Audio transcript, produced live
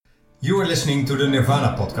You are listening to the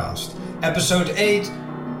Nirvana podcast, episode 8,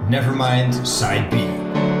 Nevermind, Side B.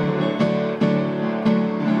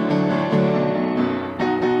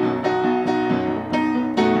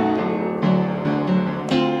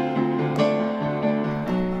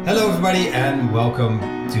 Hello everybody and welcome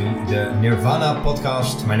to the Nirvana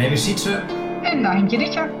podcast. My name is Sietse. And I'm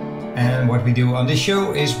Juditja. And what we do on this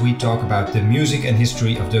show is we talk about the music and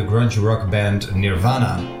history of the grunge rock band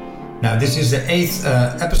Nirvana. Now this is the 8th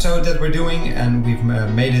episode that we're doing, and we've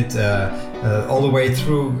made it all the way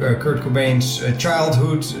through Kurt Cobain's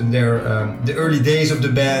childhood, the early days of the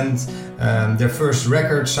band, their first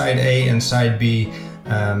record, side A and side B,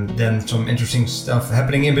 then some interesting stuff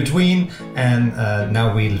happening in between, and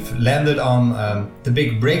now we've landed on the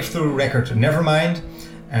big breakthrough record Nevermind,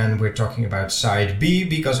 and we're talking about side B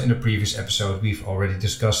because in the previous episode we've already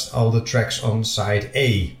discussed all the tracks on side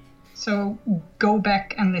A. So go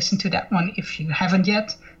back and listen to that one if you haven't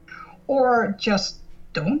yet, or just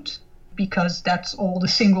don't, because that's all the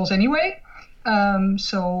singles anyway.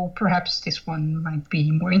 So perhaps this one might be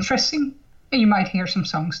more interesting, and you might hear some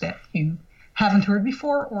songs that you haven't heard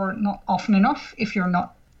before or not often enough if you're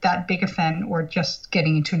not that big a fan or just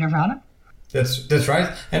getting into Nirvana. That's right.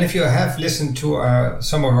 And if you have listened to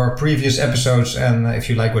some of our previous episodes, and if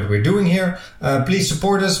you like what we're doing here, please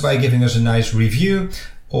support us by giving us a nice review,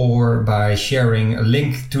 or by sharing a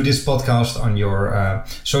link to this podcast on your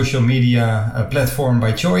social media platform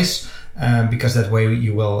by choice, because that way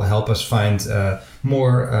you will help us find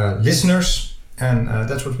more listeners. And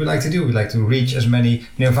that's what we like to do. We like to reach as many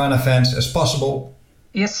Nirvana fans as possible.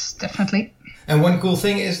 Yes, definitely. And one cool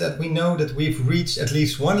thing is that we know that we've reached at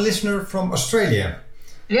least one listener from Australia.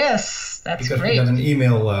 Yes, that's because great. Because we got an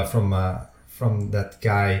email from that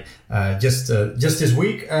guy just this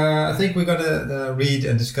week. I think we're gonna read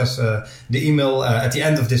and discuss the email at the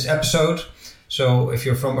end of this episode. So if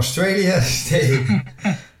you're from Australia, stay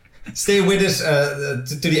with us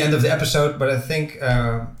to the end of the episode. But I think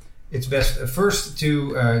it's best first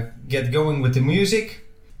to get going with the music.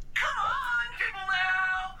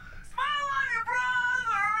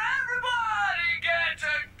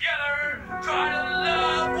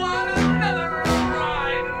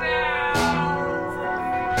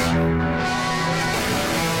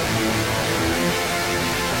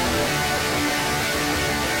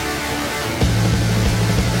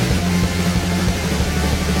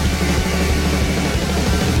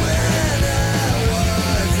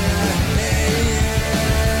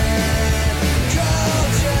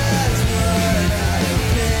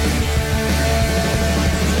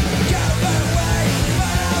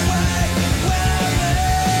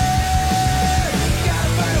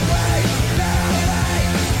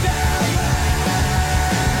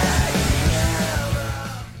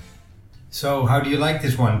 So how do you like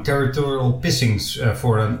this one, Territorial Pissings,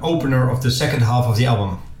 for an opener of the second half of the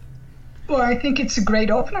album? Well, I think it's a great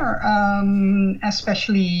opener,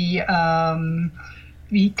 especially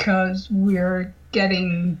because we're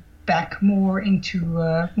getting back more into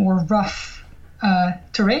more rough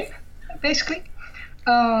terrain, basically.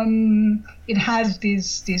 It has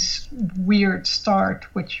this weird start,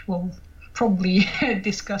 which we'll probably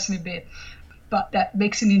discuss in a bit, but that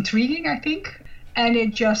makes it intriguing, I think. And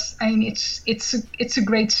it just, I mean, it's a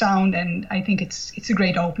great sound, and I think it's a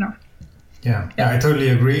great opener. Yeah, I totally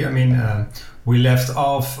agree. I mean, we left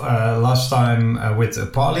off last time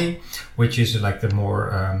with Polly, which is like the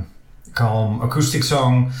more calm acoustic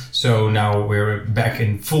song. So now we're back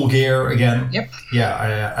in full gear again. Yep.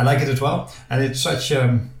 Yeah, I like it as well. And it's such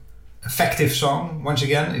an effective song. Once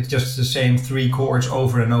again, it's just the same 3 chords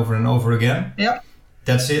over and over and over again. Yep.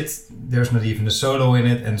 That's it. There's not even a solo in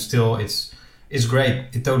it, and still it's great.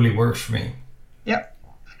 It totally works for me. Yep.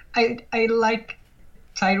 I like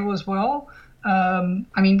title as well.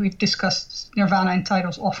 I mean, we've discussed Nirvana and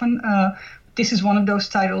titles often. This is one of those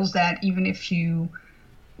titles that even if you're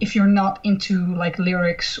not into like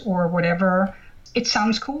lyrics or whatever, it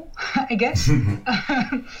sounds cool, I guess.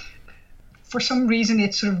 For some reason,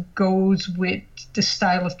 it sort of goes with the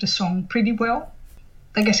style of the song pretty well.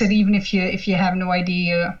 Like I said, even if you have no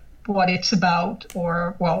idea what it's about,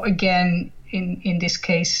 or, well, again, in this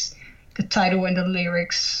case, the title and the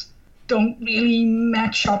lyrics don't really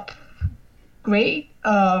match up great,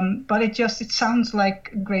 but it sounds like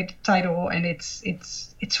a great title, and it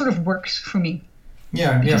sort of works for me.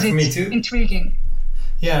 Yeah, for me too. Intriguing.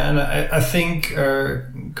 Yeah, and I think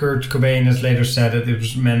Kurt Cobain has later said that it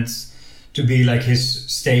was meant to be like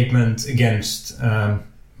his statement against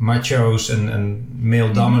machos and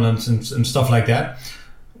male dominance and stuff like that.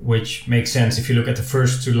 Which makes sense if you look at the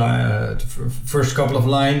first couple of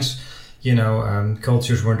lines.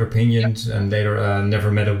 cultures weren't opinions, and later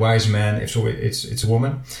never met a wise man. If so, it's a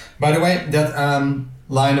woman. By the way, that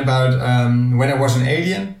line about when I was an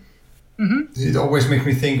alien, it always makes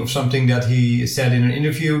me think of something that he said in an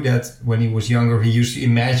interview, that when he was younger, he used to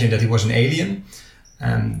imagine that he was an alien.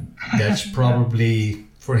 And that's probably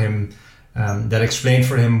for him, that explained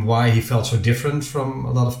for him why he felt so different from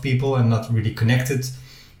a lot of people and not really connected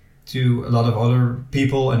to a lot of other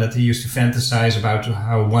people. And that he used to fantasize about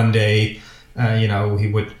how one day, he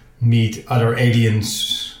would meet other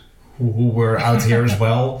aliens who were out here as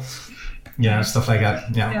well. Yeah, stuff like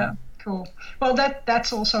that. Yeah, cool. Well,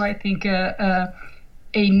 that's also, I think, a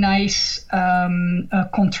nice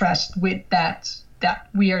contrast with that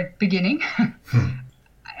weird beginning.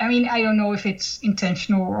 I mean, I don't know if it's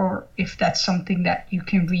intentional or if that's something that you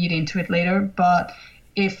can read into it later, but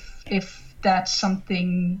if that's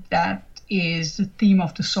something that is the theme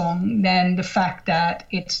of the song, then the fact that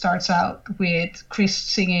it starts out with Chris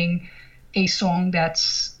singing a song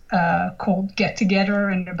that's called Get Together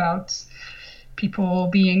and about people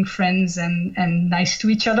being friends and nice to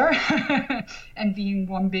each other and being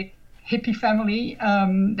one big hippie family,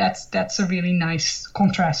 that's a really nice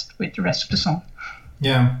contrast with the rest of the song.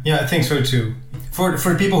 Yeah, I think so too.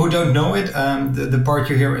 For people who don't know it, the part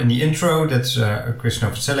you hear in the intro, that's Chris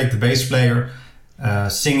Novoselic, the bass player,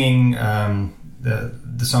 singing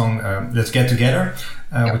the song "Let's Get Together,"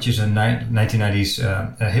 which is a 1990s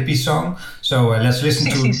hippie song. So let's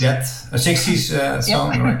listen 60s. to that 60s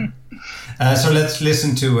song. Right? So let's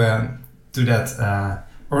listen to that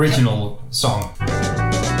original song.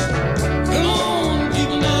 Come on,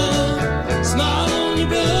 people now, smile on your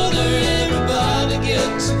brother, everybody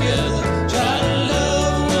get together, try to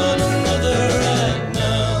love one another right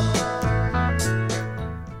now.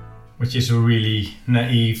 Which is a really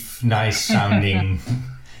naive, nice sounding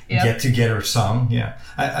get together song. Yeah,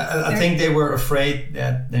 I think they were afraid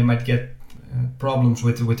that they might get problems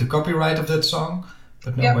with the copyright of that song,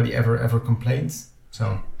 but nobody ever complained.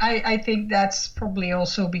 So I think that's probably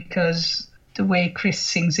also because the way Chris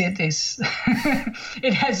sings it is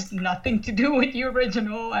it has nothing to do with the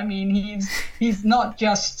original. I mean, he's not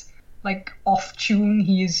just like off tune,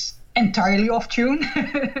 he's entirely off tune.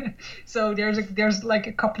 So there's like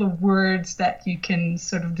a couple of words that you can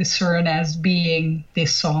sort of discern as being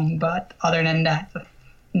this song, but other than that,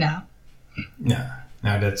 no. No,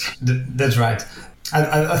 that's right.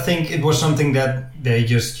 I think it was something that they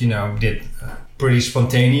just did pretty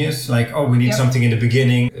spontaneous. Like, oh, we need something in the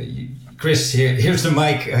beginning. Chris, here's the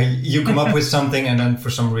mic. You come up with something, and then for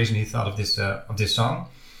some reason he thought of this song.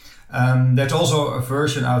 There's also a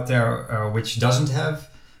version out there which doesn't have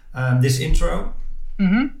this intro,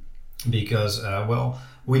 because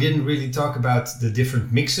we didn't really talk about the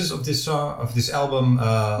different mixes of this song, of this album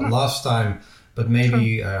last time, but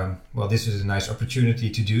maybe this is a nice opportunity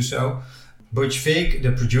to do so. Butch Vig,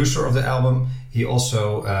 the producer of the album, he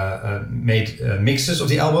also made mixes of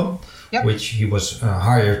the album, which he was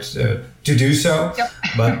hired to do so.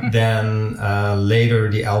 But then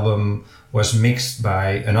later the album was mixed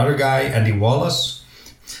by another guy, Andy Wallace.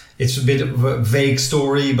 It's a bit of a vague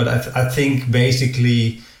story, but I think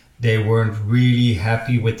basically they weren't really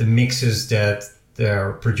happy with the mixes that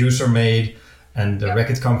their producer made, and the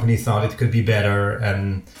record company thought it could be better,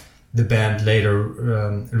 and the band later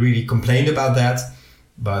really complained about that.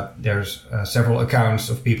 But there's several accounts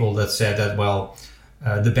of people that said that,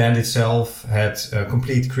 the band itself had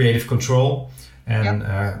complete creative control, and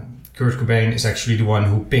Kurt Cobain is actually the one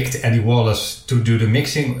who picked Andy Wallace to do the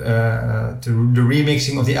mixing, to the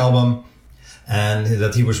remixing of the album, and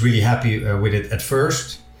that he was really happy with it at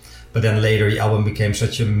first. But then later the album became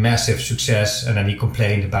such a massive success, and then he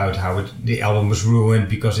complained about how the album was ruined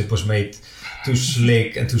because it was made too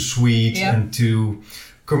slick and too sweet and too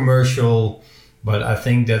commercial. But I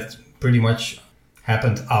think that pretty much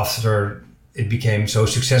happened after it became so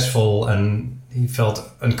successful, and he felt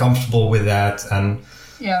uncomfortable with that, and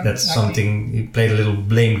that's something, he played a little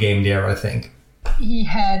blame game there, I think. He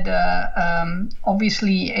had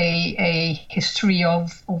obviously a history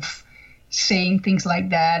of saying things like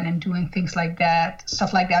that and doing things like that.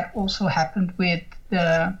 Stuff like that also happened with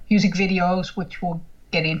the music videos, which we'll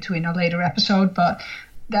get into in a later episode. But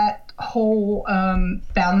that whole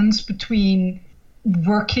balance between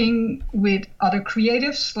working with other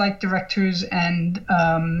creatives like directors and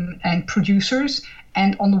producers,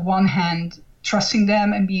 and on the one hand trusting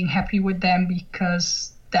them and being happy with them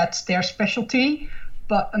because that's their specialty,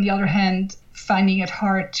 but on the other hand finding it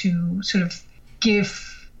hard to sort of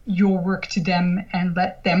give your work to them and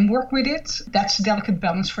let them work with it. That's a delicate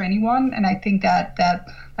balance for anyone. And I think that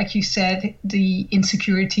like you said, the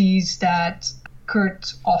insecurities that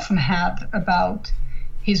Kurt often had about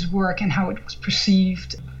his work and how it was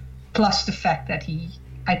perceived, plus the fact that he,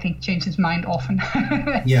 I think, changed his mind often.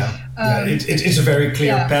 It's a very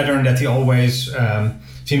clear pattern that he always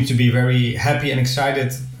seems to be very happy and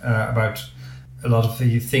excited about a lot of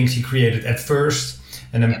the things he created at first,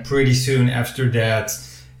 and then pretty soon after that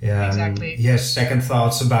he has second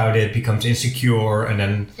thoughts about it, becomes insecure, and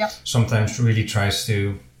then sometimes really tries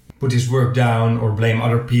to put his work down or blame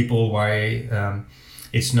other people why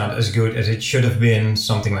it's not as good as it should have been,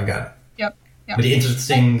 something like that. But the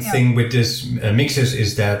interesting thing with this mixes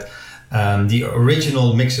is that the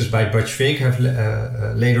original mixes by Butch Vig have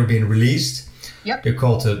later been released. They're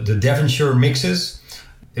called the Devonshire mixes.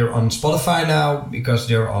 They're on Spotify now because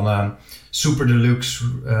they're on a super deluxe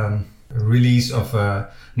release of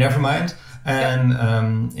Nevermind. And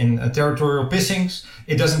in Territorial Pissings,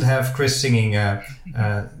 it doesn't have Chris singing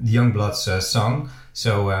the Youngbloods song.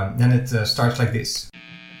 So then it starts like this.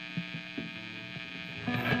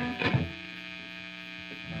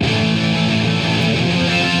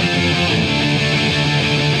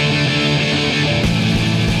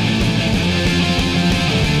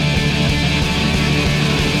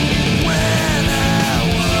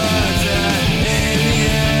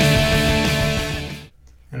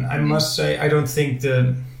 I must say, I don't think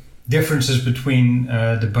the differences between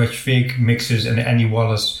the Butch Vig mixes and the Andy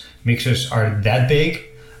Wallace mixes are that big.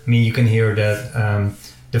 I mean, you can hear that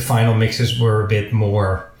the final mixes were a bit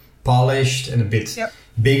more polished and a bit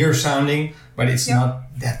bigger sounding, but it's not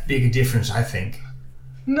that big a difference, I think.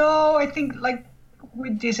 No, I think like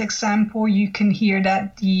with this example, you can hear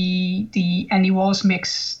that the Andy Wallace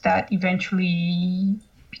mix that eventually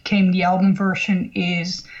became the album version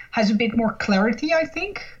has a bit more clarity, I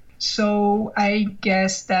think. So I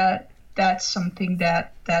guess that's something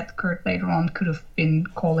that Kurt later on could have been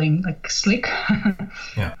calling like slick.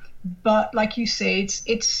 But like you say,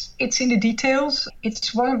 it's in the details.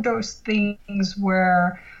 It's one of those things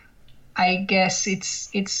where I guess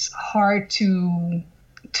it's hard to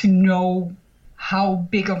know how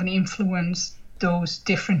big of an influence those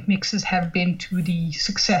different mixes have been to the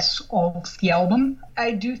success of the album.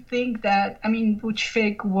 I do think that, I mean, Butch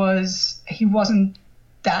Vig wasn't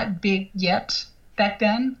that big yet back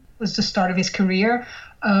then. It was the start of his career.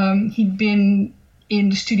 He'd been in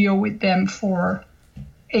the studio with them for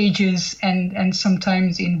ages and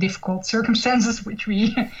sometimes in difficult circumstances, which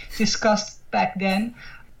we discussed back then.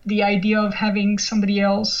 The idea of having somebody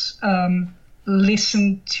else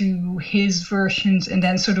listen to his versions and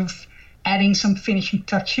then sort of adding some finishing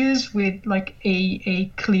touches with like a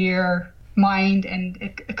clear mind and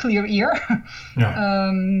a clear ear.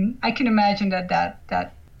 I can imagine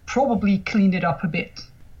that probably cleaned it up a bit.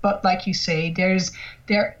 But like you say,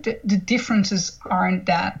 the differences aren't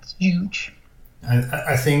that huge.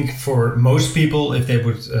 I think for most people, if they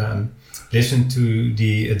would listen to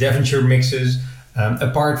the Devonshire mixes,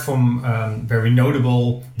 apart from very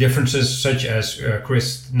notable differences such as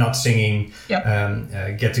Chris not singing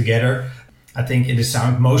Get Together, I think in the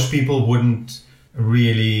sound most people wouldn't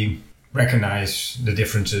really recognize the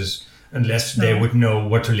differences unless they would know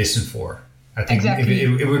what to listen for. I think if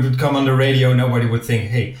it would come on the radio, nobody would think,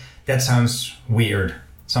 hey, that sounds weird,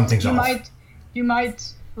 something's off. You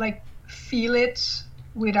might like feel it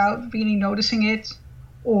without really noticing it,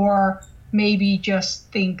 or maybe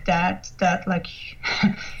just think that like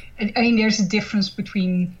I mean, there's a difference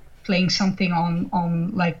between playing something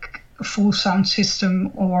on like a full sound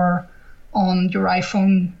system or on your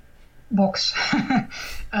iPhone box.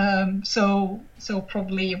 So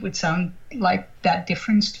probably it would sound like that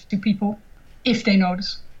difference to people if they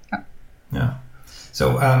notice. Yeah.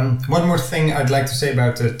 So one more thing I'd like to say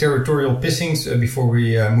about Territorial Pissings before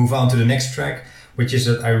we move on to the next track, which is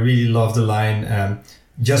that I really love the line,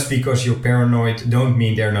 just because you're paranoid don't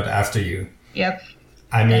mean they're not after you. Yep.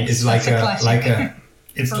 I mean, it's like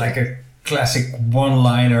a classic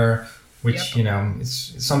one-liner, which you know,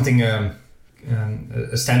 it's something a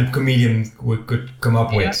stand-up comedian could come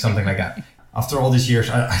up with, something like that. After all these years,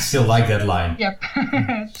 I still like that line. Yep,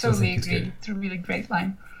 totally agree. It's a really great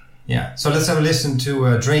line. Yeah, so let's have a listen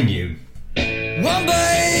to Drain You. One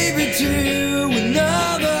baby, two,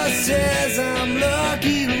 another says I'm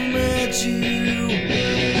lucky to meet you.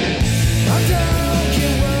 I don't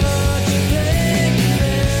care what you think,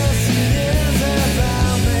 this is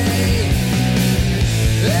about me.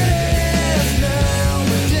 It is now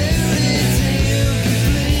my duty to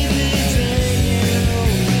completely drain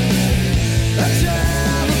you. I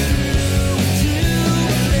travel through to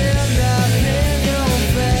end up in your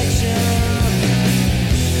affection.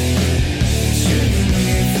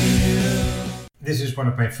 This is one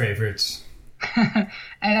of my favorites.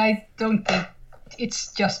 And I don't think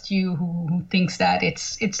it's just you who thinks that.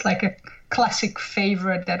 It's like a classic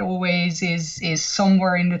favorite that always is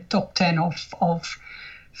somewhere in the top 10 of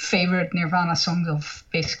favorite Nirvana songs of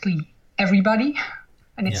basically everybody,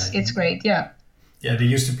 and it's great. Yeah, they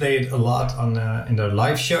used to play it a lot on in their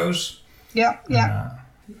live shows. Yeah.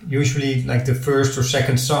 Usually like the first or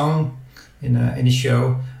second song in a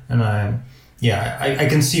show, and I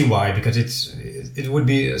can see why, because it would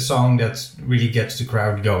be a song that really gets the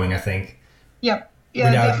crowd going, I think. Yeah,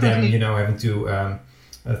 without definitely. them, having to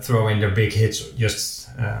throw in their big hits just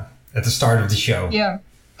at the start of the show.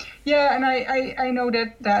 Yeah, and I know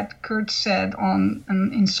that Kurt said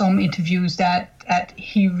in some interviews that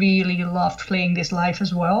he really loved playing this live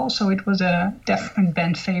as well. So it was a definite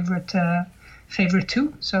band favorite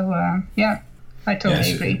too. So I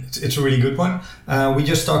totally agree. It's a really good one. We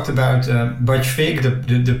just talked about Butch Vig,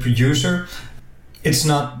 the producer. It's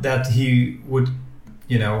not that he would,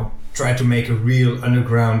 try to make a real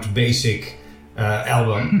underground basic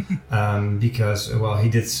album, because he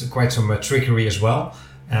did quite some trickery as well.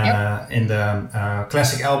 In the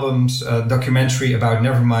classic albums documentary about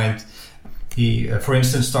Nevermind, he, for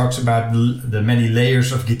instance, talks about the many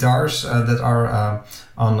layers of guitars that are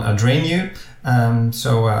on Drain You.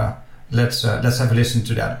 So let's have a listen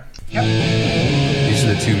to that. Yep. These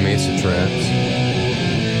are the two Mesa tracks.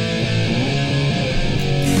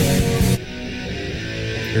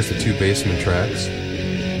 Here's the two Basement tracks.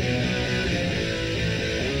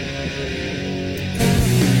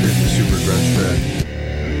 Here's the super grunge track.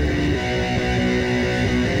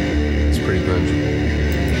 It's pretty grungy.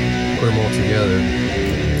 Put them all together.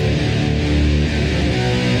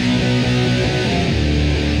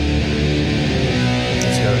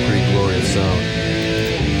 It's got a pretty glorious sound.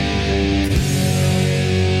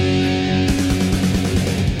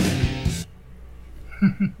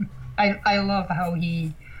 I love how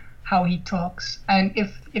he talks, and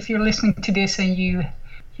if you're listening to this and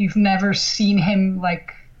you've never seen him,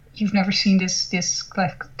 like you've never seen this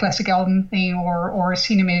classic album thing or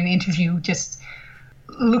seen him in an interview, just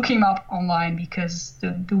look him up online, because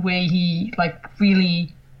the way he like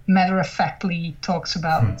really matter-of-factly talks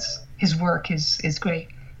about his work is great.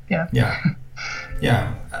 Absolutely.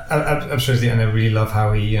 And I really love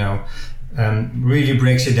how he really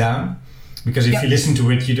breaks it down. Because if you listen to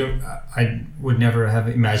it, I would never have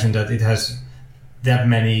imagined that it has that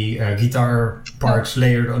many guitar parts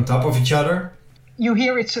layered on top of each other. You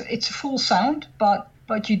hear it's a full sound, but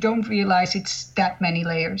you don't realize it's that many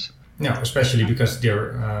layers. No, especially because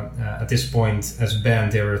they're at this point as a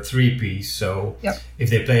band they're a 3-piece. So if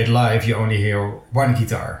they play it live, you only hear one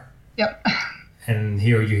guitar. Yep. And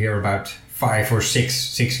here you hear about 5 or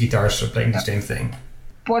 6 guitars playing the same thing.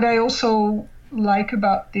 What I also like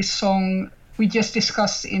about this song, we just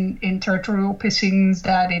discussed in Territorial Pissings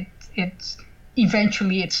that it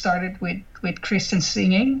eventually it started with Kristen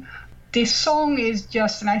singing. This song is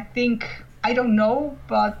just, and I don't know,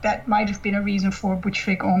 but that might have been a reason for Butch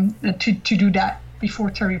Vig to do that before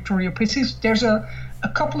Territorial Pissings. There's a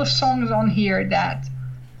couple of songs on here that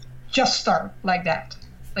just start like that,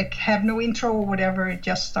 like have no intro or whatever, it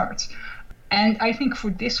just starts. And I think for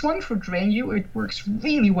this one, for Drain You, it works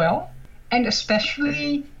really well. And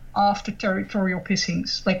especially after Territorial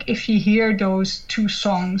Pissings. Like if you hear those two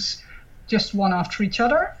songs just one after each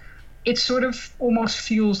other, it sort of almost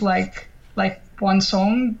feels like one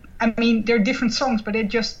song. I mean, they're different songs, but they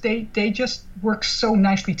just work so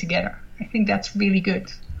nicely together. I think that's really good.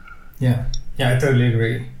 Yeah, I totally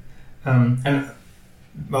agree.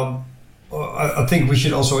 I think we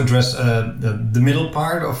should also address the middle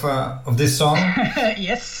part of this song.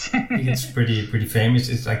 Yes. I think it's pretty famous.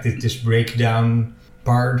 It's like this breakdown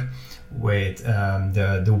part with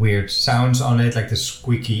the weird sounds on it, like the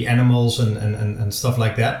squeaky animals and stuff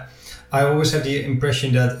like that. I always had the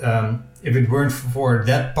impression that if it weren't for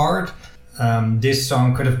that part, this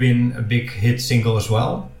song could have been a big hit single as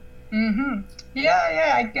well. Mm-hmm.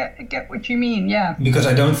 Yeah, I get what you mean, yeah. Because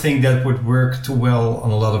I don't think that would work too well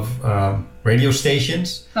on a lot of radio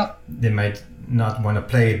stations. No. They might not want to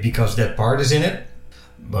play it because that part is in it.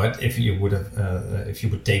 But if you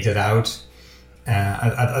would take that out,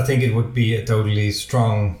 I think it would be a totally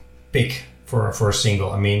strong pick for a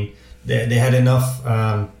single. I mean, they had enough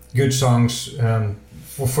good songs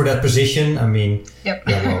for that position. I mean, yep.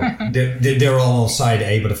 They're all on side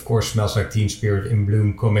A, but of course Smells Like Teen Spirit, In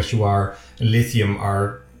Bloom, Come As You Are, and Lithium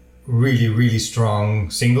are really, really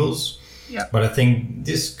strong singles. Yeah. But I think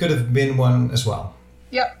this could have been one as well.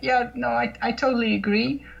 Yeah, no, I totally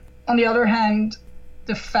agree. On the other hand,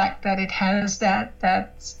 the fact that it has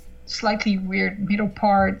that slightly weird middle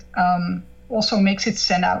part also makes it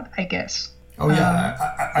stand out, I guess. Oh yeah,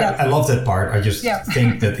 I love that part. I just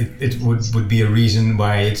think that it would be a reason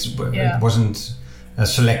why it wasn't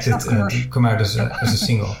selected to come out as a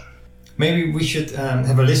single. Maybe we should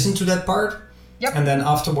have a listen to that part. Yep. And then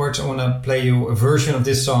afterwards I want to play you a version of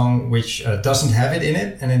this song which doesn't have it in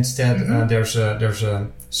it, and instead there's a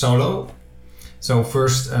solo. So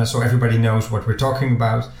first, so everybody knows what we're talking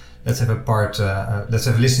about, let's have a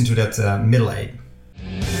listen to that middle eight.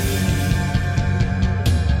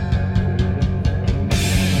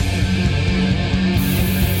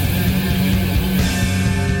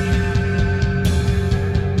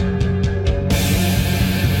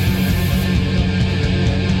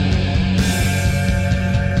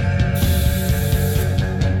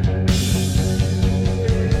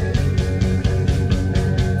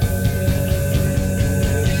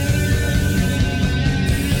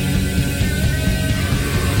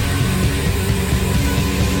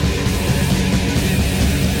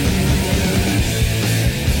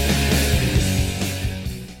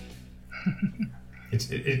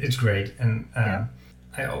 It's great, and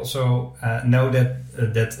I also know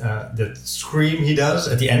that scream he does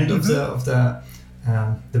at the end of the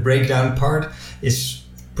breakdown part is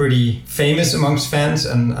pretty famous amongst fans,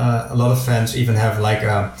 and a lot of fans even have like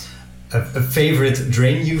a favorite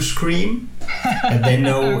Drain You scream that they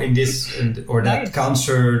know in this or that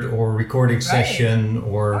concert or recording session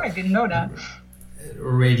or I didn't know that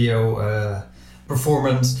radio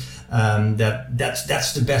performance.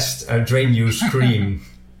 That's the best Drain You scream.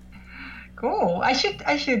 Cool. I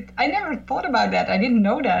never thought about that. I didn't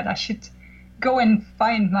know that. I should go and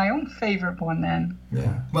find my own favorite one then.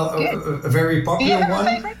 Yeah. Well, a very popular Do you have one.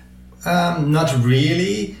 a favorite? Not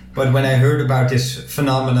really, but when I heard about this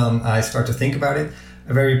phenomenon, I started to think about it.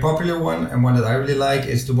 A very popular one, and one that I really like,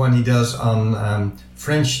 is the one he does on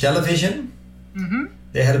French television. Mm-hmm.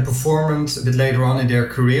 They had a performance a bit later on in their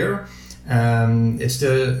career. It's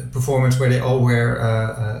the performance where they all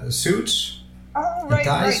wear suits. Oh, right,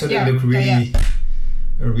 ties, so they look really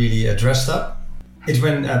dressed up. It's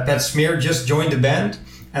when Pat Smear just joined the band,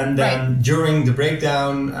 and then during the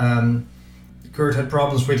breakdown, Kurt had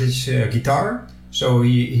problems with his guitar, so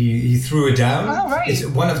he threw it down. Oh, right. It's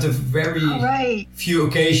one of the very few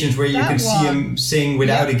occasions where you can see him sing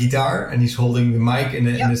without a guitar, and he's holding the mic in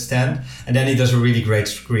the stand, and then he does a really great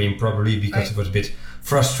scream, probably because he was a bit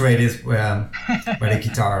frustrated by the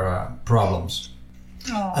guitar problems.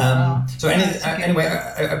 Anyway,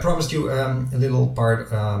 I promised you a little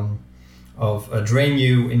part of Drain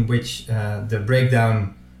You in which the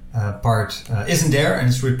breakdown part isn't there and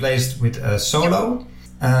it's replaced with a solo.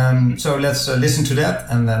 So let's listen to that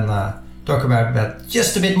and then talk about that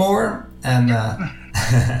just a bit more, and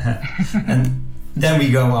and then we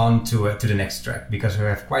go on to the next track because we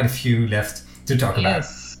have quite a few left to talk about.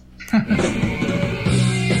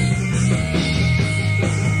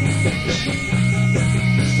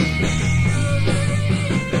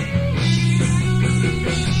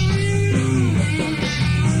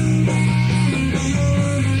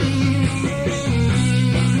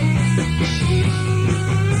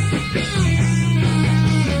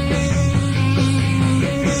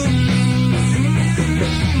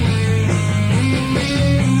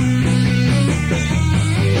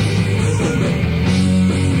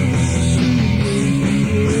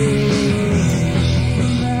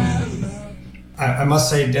 I must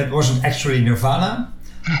say that wasn't actually Nirvana.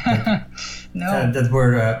 No. That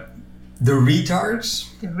were the Retards.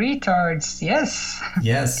 The Retards, yes.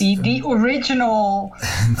 Yes. The original,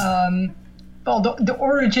 the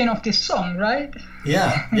origin of this song, right?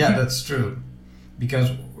 Yeah, that's true.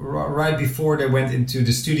 Because right before they went into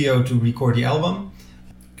the studio to record the album,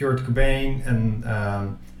 Kurt Cobain and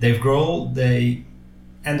Dave Grohl, they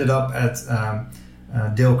ended up at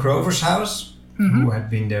Dale Crover's house, who had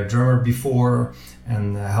been their drummer before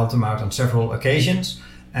and helped them out on several occasions.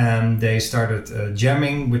 And they started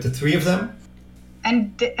jamming with the three of them.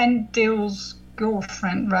 And Dale's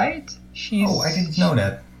girlfriend, right? I didn't know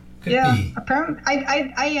that. Could be. Apparently,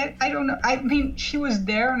 I don't know. I mean, she was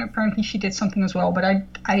there, and apparently she did something as well, but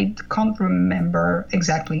I can't remember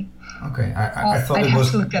exactly. Okay, I thought it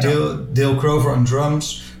was Dale Crover on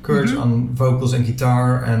drums, Kurt on vocals and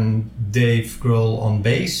guitar, and Dave Grohl on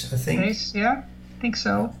bass, I think. Bass, yeah, I think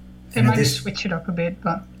so. They might switch it up a bit,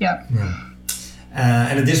 but yeah.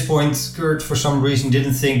 And at this point, Kurt, for some reason,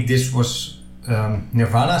 didn't think this was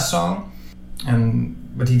Nirvana's song,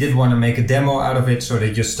 but he did want to make a demo out of it, so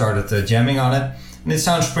they just started jamming on it. And it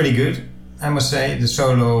sounds pretty good, I must say. The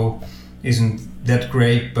solo isn't that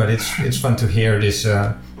great, but it's fun to hear this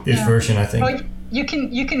version, I think. Well, you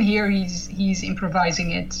can hear he's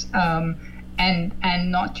improvising it,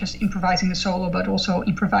 and not just improvising the solo, but also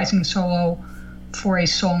improvising the solo for a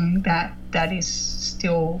song that is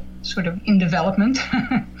still sort of in development.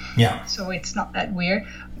 Yeah. So it's not that weird.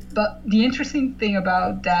 But the interesting thing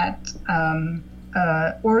about that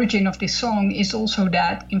origin of this song is also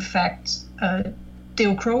that, in fact,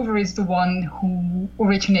 Dale Crover is the one who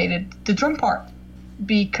originated the drum part,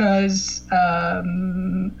 because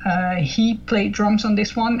he played drums on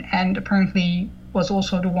this one, and apparently was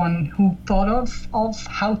also the one who thought of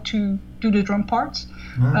how to do the drum parts.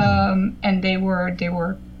 And they were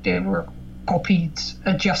copied,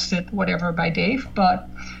 adjusted, whatever, by Dave. But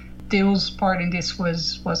Dale's part in this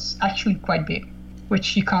was actually quite big,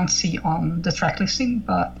 which you can't see on the track listing.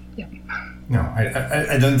 But yeah. No,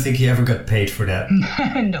 I don't think he ever got paid for that.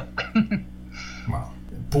 No. Well,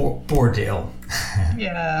 poor Dale.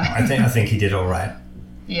 Yeah. I think he did all right.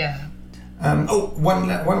 Yeah.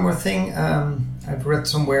 One more thing. I've read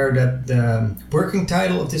somewhere that the working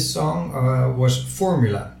title of this song was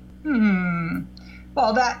Formula.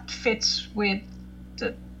 Well, that fits with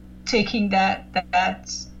taking that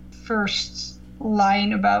first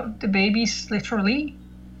line about the babies literally,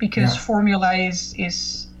 because formula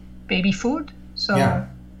is baby food. So yeah.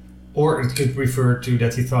 Or it could refer to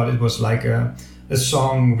that he thought it was like a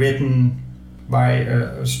song written by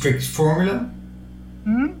a strict formula.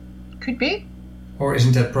 Could be. Or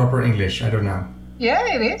isn't that proper English? I don't know.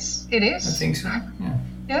 Yeah, it is. It is. I think so. Yeah.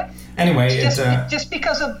 Yeah. Anyway, just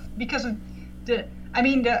because of the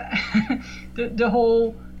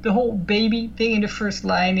the whole baby thing in the first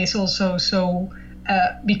line is also so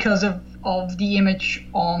because of the image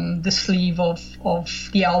on the sleeve of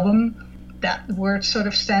the album. That word sort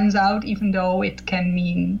of stands out, even though it can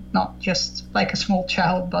mean not just like a small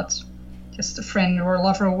child, but just a friend or a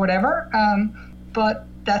lover or whatever. But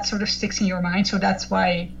that sort of sticks in your mind, so that's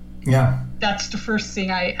why. Yeah. That's the first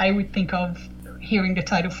thing I would think of hearing the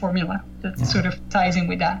title Formula. That sort of ties in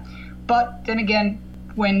with that. But then again,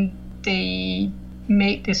 when they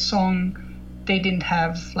made this song, they didn't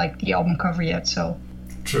have like the album cover yet, so.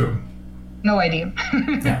 True. No idea.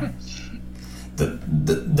 Yeah.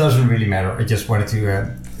 That doesn't really matter. I just wanted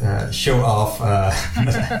to show off a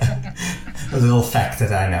little fact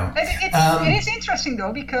that I know. It is interesting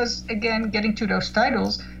though, because again, getting to those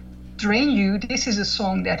titles, Drain You, this is a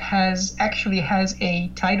song that has a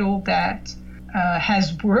title that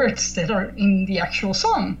has words that are in the actual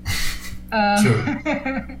song. True.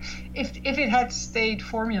 If it had stayed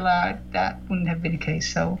Formula, that wouldn't have been the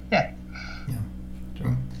case. So yeah. Yeah.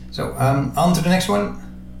 True. So on to the next one.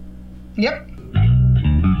 Yep.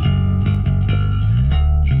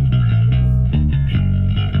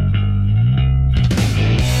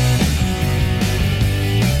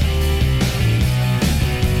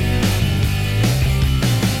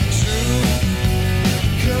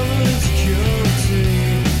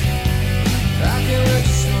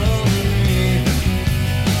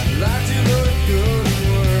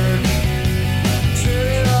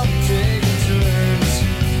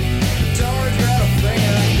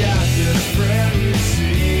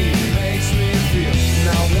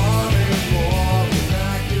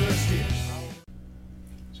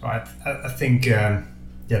 I think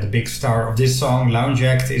the big star of this song, Lounge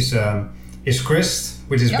Act, is Chris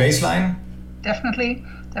with his bass line. Definitely,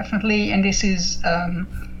 and this is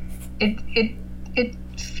it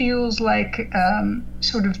feels like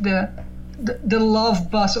sort of the love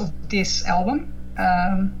buzz of this album.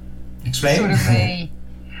 Explain. Sort of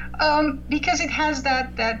because it has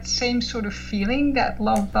that same sort of feeling that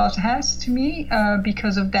Love Buzz has to me,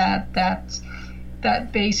 because of that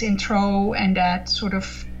bass intro and that sort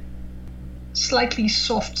of slightly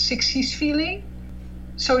soft 60s feeling.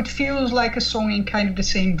 So it feels like a song in kind of the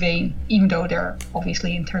same vein, even though they're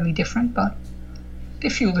obviously entirely different, but they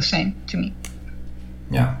feel the same to me.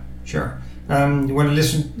 Yeah, sure. You want to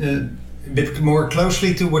listen a bit more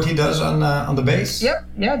closely to what he does on the bass? Yep,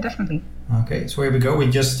 yeah, definitely. Okay, so here we go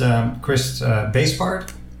with just Chris' bass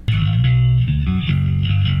part.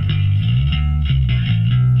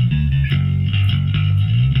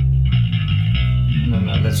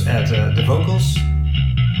 Let's add the vocals.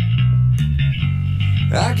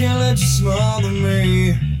 I can't let you smother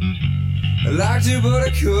me. I like to, but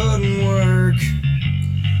I couldn't work.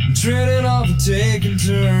 I'm trading off and taking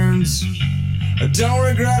turns. I don't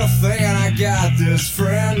regret a thing, and I got this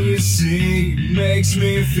friend, you see, makes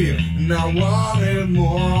me feel. And I wanted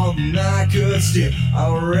more than I could steal.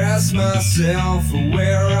 I'll arrest myself for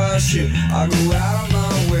where I should. I go out of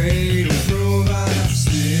my way to prove I'm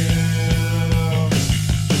still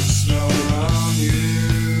on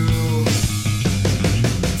you.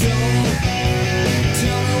 Don't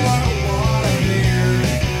tell me what I wanna hear.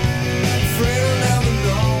 Afraid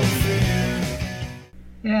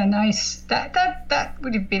nice. That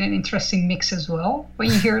would have been an interesting mix as well. When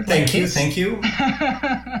you hear it like Thank you, this. thank you.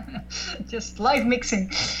 Just live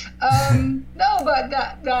mixing. No, but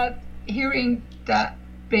that hearing that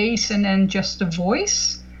bass and then just the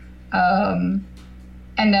voice, and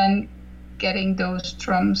then getting those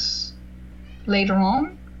drums later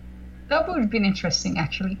on, that would have been interesting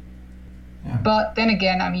actually. Yeah. But then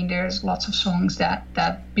again, I mean, there's lots of songs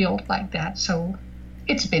that build like that, so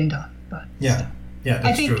it's been done. But Yeah, that's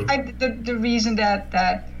I think true. the reason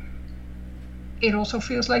that it also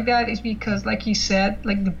feels like that is because, like you said,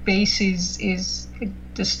 like the bass is like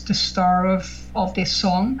the star of this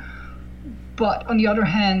song. But on the other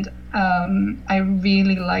hand, I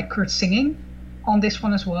really like Kurt singing on this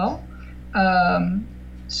one as well.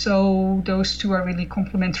 So those two are really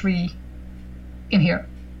complementary in here.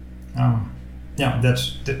 Yeah,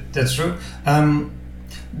 that's true.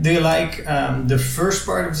 Do you like the first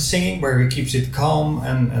part of the singing where he keeps it calm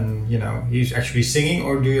and he's actually singing,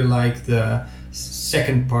 or do you like the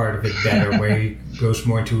second part of it better where he goes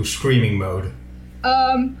more into screaming mode?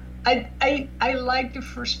 I like the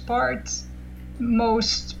first part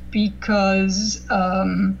most because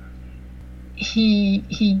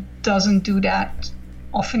he doesn't do that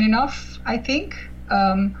often enough, I think.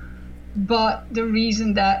 But the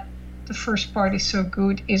reason that the first part is so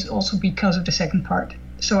good is also because of the second part.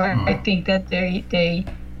 So I think that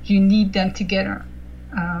you need them together.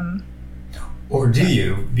 Or do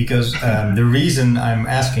you? Because the reason I'm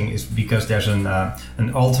asking is because there's an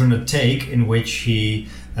alternate take in which he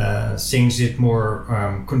sings it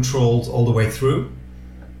more controlled all the way through.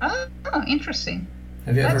 Oh, interesting.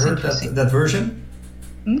 Have you That's ever heard interesting. that version?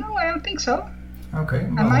 No, I don't think so. Okay,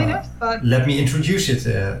 I might have, but let me introduce it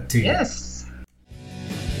to you. yes.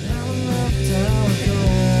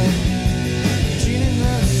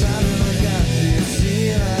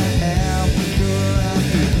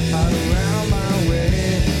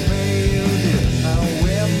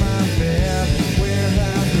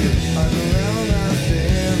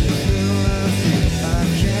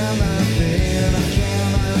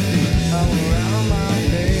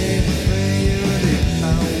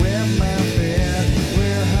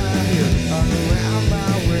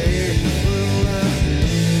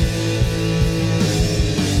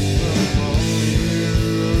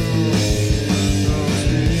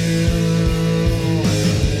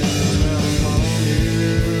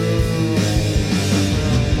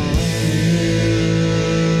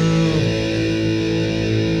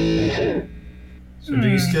 So do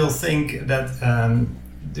you still think that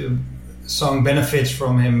the song benefits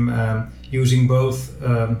from him using both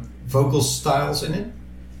vocal styles in it?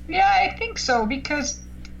 Yeah, I think so because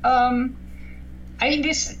I mean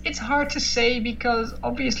it's hard to say because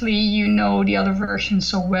obviously you know the other version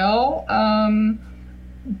so well,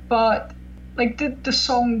 but like the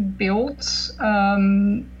song builds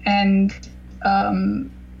and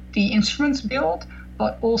the instruments build,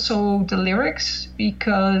 but also the lyrics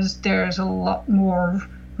because there's a lot more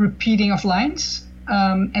repeating of lines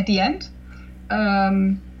at the end.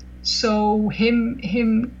 So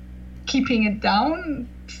him keeping it down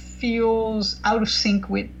feels out of sync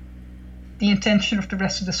with the intention of the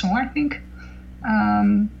rest of the song, I think.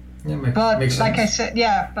 But makes like sense.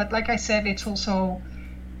 I said, it's also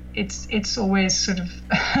it's always sort of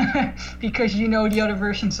because you know the other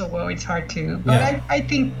version so well, it's hard to. But Yeah. I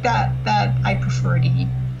think that I prefer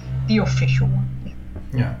the official one.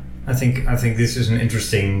 Yeah, I think this is an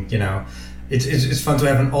interesting. It's fun to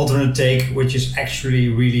have an alternate take, which is actually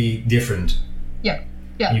really different. Yeah.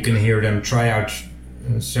 You can hear them try out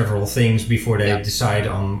several things before they Yeah. decide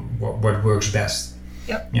on what works best.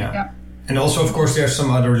 Yep. Yeah. Yeah. And also, of course, there's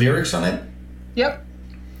some other lyrics on it. Yep.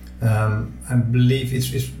 I believe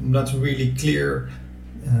it's not really clear.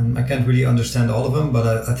 I can't really understand all of them,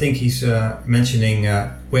 but I think he's mentioning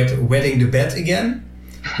wetting the bed again,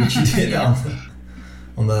 which he did on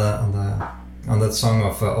that song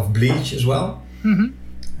of Bleach as well.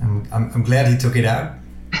 Mm-hmm. I'm glad he took it out.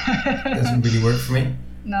 Doesn't really work for me.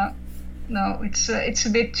 No, it's a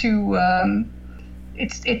bit too.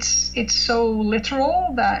 It's so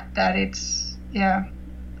literal that it's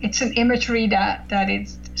an imagery that it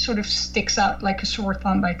sort of sticks out like a sore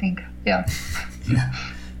thumb, I think. Yeah. Yeah,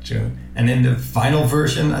 true. And in the final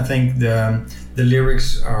version, I think the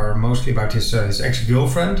lyrics are mostly about his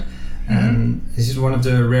ex-girlfriend. And this is one of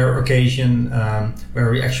the rare occasions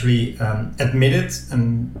where he actually admitted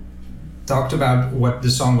and talked about what the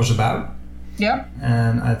song was about. Yeah.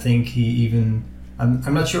 And I think he even,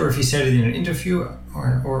 I'm not sure if he said it in an interview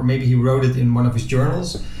or maybe he wrote it in one of his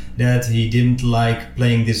journals, that he didn't like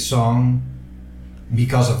playing this song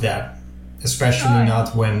because of that. especially Oh, yeah.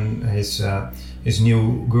 not when his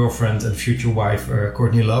new girlfriend and future wife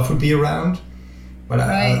Courtney Love would be around. But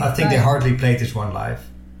I think they Right. hardly played this one live.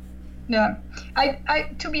 Yeah, I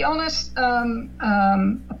to be honest,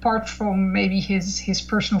 apart from maybe his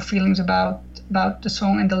personal feelings about the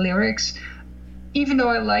song and the lyrics, even though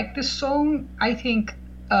I like the song, I think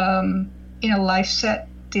in a live set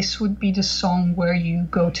this would be the song where you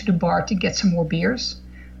go to the bar to get some more beers.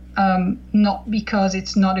 Not because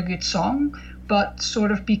it's not a good song, but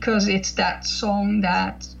sort of because it's that song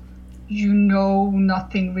that you know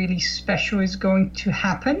nothing really special is going to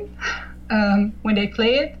happen when they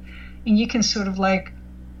play it. And you can sort of like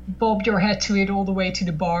bob your head to it all the way to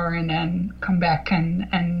the bar and then come back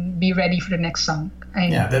and be ready for the next song.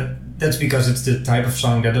 Yeah, that's because it's the type of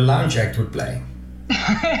song that a lounge act would play.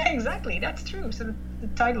 Exactly, that's true. So the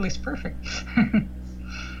title is perfect.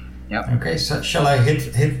 Yep. Okay, so shall I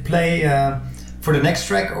hit play for the next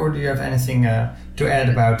track, or do you have anything to add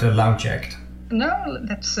about the lounge act? No,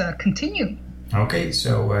 let's continue. Okay,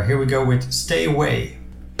 so here we go with Stay Away.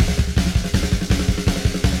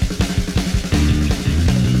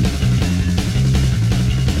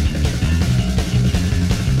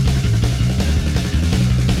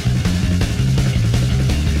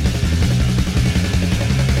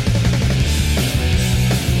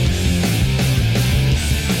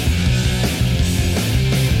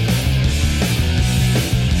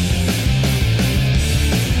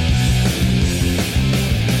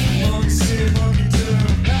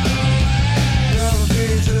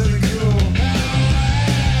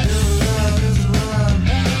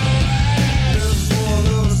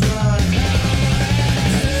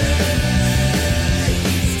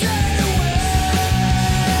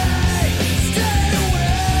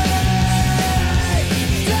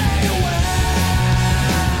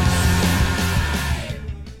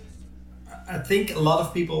 I think a lot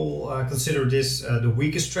of people consider this the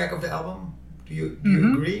weakest track of the album. Do you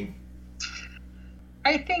agree?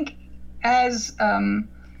 I think as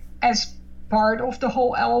part of the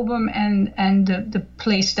whole album and the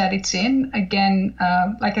place that it's in, again,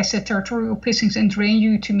 like I said, Territorial Pissings and Drain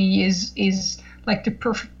You to me is like the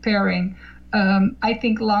perfect pairing. I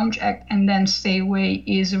think Lounge Act and then Stay Away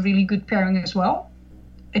is a really good pairing as well.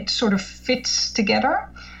 It sort of fits together.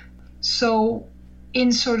 So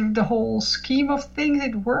in sort of the whole scheme of things,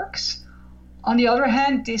 it works. On the other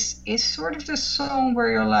hand, this is sort of the song where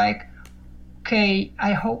you're like, okay,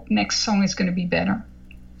 I hope next song is going to be better.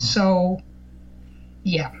 So,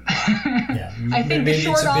 yeah. Yeah, I think the maybe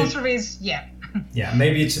short it's a bit- answer is yeah. Yeah,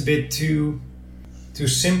 maybe it's a bit too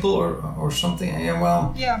simple or something. Yeah,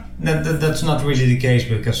 well, Yeah. that's not really the case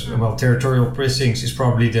because, well, Territorial Pressings is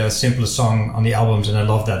probably the simplest song on the albums, and I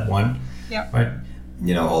love that one. Yeah. But,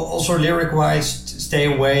 you know, also lyric-wise,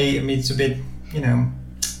 Stay Away, I mean, it's a bit, you know,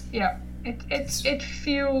 Yeah. It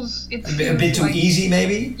feels a bit too like, easy,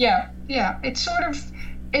 maybe? Yeah. It's sort of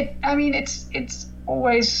I mean it's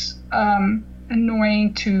always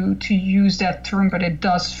annoying to use that term, but it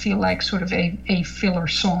does feel like sort of a filler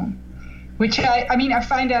song. Which I mean I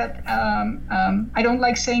find that I don't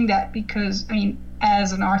like saying that because I mean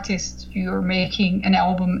as an artist you're making an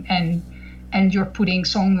album and you're putting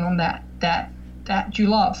songs on that you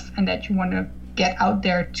love and that you want to get out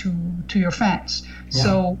there to your fans. Yeah.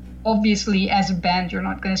 So obviously as a band you're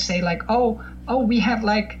not going to say like oh we have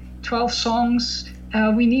like 12 songs,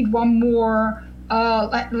 we need one more,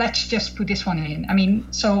 let's just put this one in. I mean,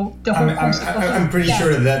 so the whole concept of I'm pretty yeah.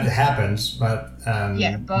 sure that happens, but,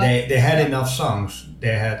 but- they had enough songs. They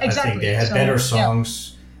had, I think Exactly, they had so, better yeah.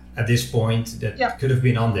 songs at this point that Yeah. could have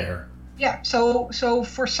been on there. Yeah, so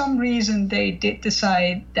for some reason they did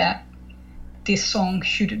decide that this song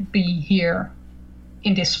shouldn't be here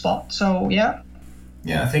in this spot. So yeah.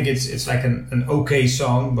 Yeah, I think it's like an okay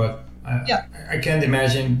song, but Yeah. I can't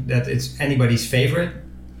imagine that it's anybody's favorite.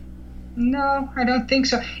 No, I don't think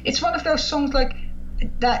so. It's one of those songs like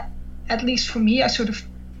that, at least for me, I sort of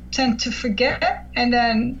tend to forget. And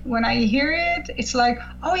then when I hear it, it's like,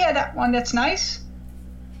 oh yeah, that one, that's nice.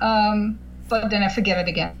 But then I forget it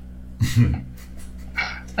again.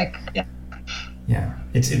 Like, yeah. Yeah,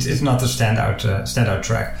 it's not a standout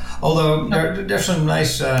track. Although there's some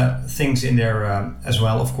nice things in there as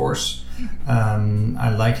well, of course. I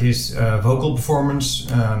like his vocal performance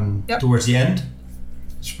Yep. towards the end.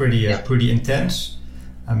 It's pretty Yep. pretty intense.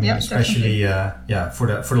 I mean, Yep, especially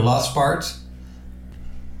for the last part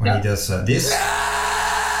when Yep. he does this.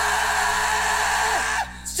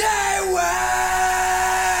 Stay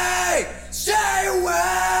away! Stay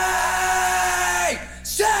away!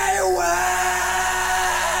 Stay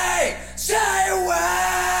away! Stay away!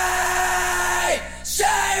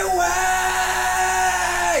 Stay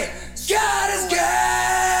away! Go!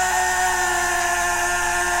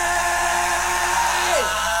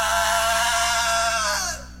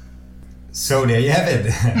 So there you have it.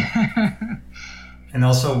 And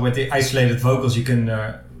also with the isolated vocals, you can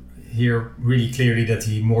hear really clearly that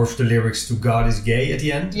he morphed the lyrics to "God is gay" at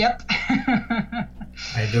the end. Yep.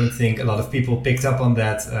 I don't think a lot of people picked up on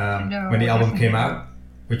that when the album came out,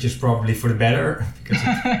 which is probably for the better because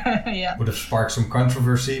it Yeah. would have sparked some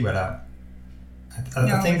controversy. But I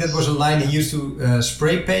No, think that it's- was a line he used to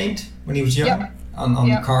spray paint when he was young Yeah. on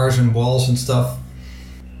Yeah. cars and walls and stuff.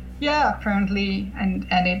 Yeah, apparently, and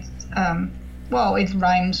it it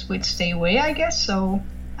rhymes with "stay away," I guess. So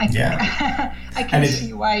I can Yeah. I can And it-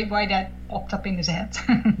 see why that popped up in his head.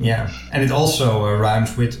 Yeah, and it also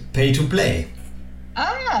rhymes with "pay to play,"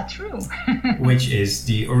 True. which is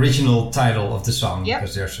the original title of the song. Yep.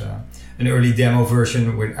 Because there's an early demo version.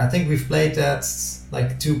 I think we've played that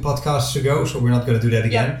like 2 podcasts ago, so we're not going to do that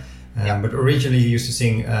again. Yep. But originally he used to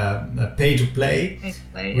sing "pay to play,"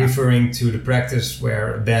 Basically, yeah. referring to the practice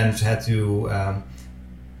where bands had to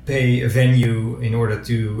pay a venue in order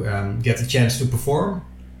to get the chance to perform.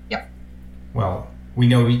 Yep. Well, we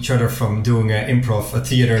know each other from doing improv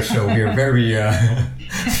theater, so we're very You know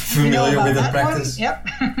familiar about with the that one? practice. Yep.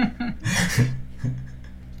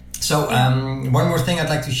 So one more thing I'd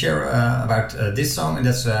like to share about this song, and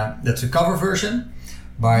that's a cover version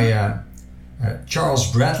by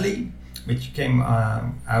Charles Bradley, which came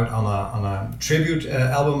out on a tribute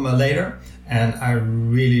album later, and I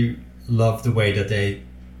really love the way that they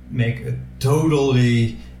make a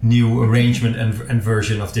totally new arrangement and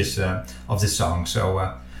version of this song. So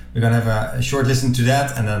we're gonna have a short listen to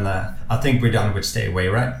that, and then I think we're done with "Stay Away,"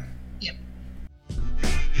 right? Yep.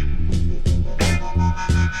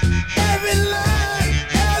 Every line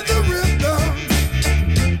has a rhythm.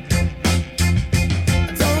 I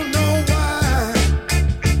don't know why.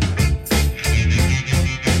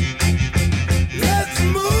 Let's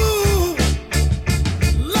move.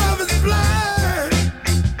 Love is blind.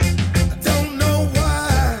 I don't know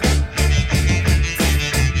why.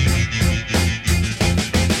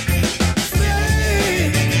 Stay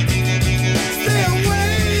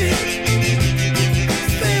away.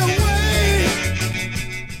 Stay away.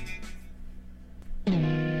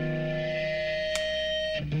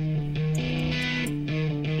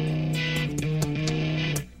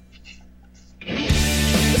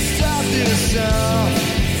 Stop this song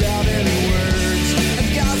without any words. I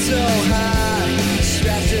got so high,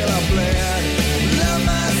 strapped till I bled. Love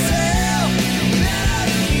myself, not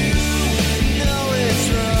you. Know it's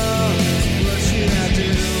wrong. What should I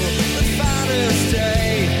do? The finest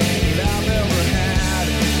day that I've ever had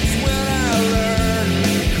is when I learned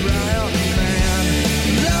to cry on command.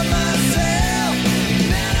 Love myself,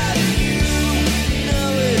 not you. Know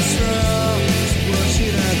it's wrong. What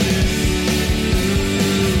should I do?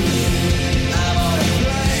 I'm on a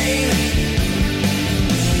plane.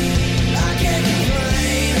 I can't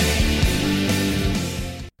complain.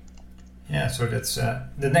 Yeah, so that's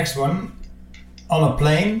the next one. "On a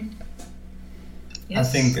Plane." Yes.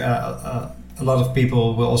 I think a lot of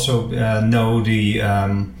people will also know the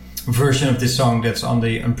version of this song that's on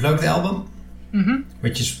the Unplugged album,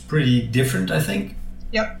 which is pretty different, I think.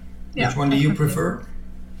 Yep. Yeah, Which one do you definitely. prefer?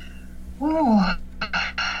 Oh,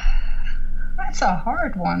 that's a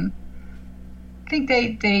hard one. I think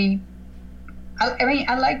I mean,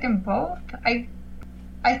 I like them both. I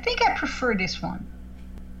think I prefer this one.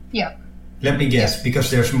 Yeah. Let me guess, because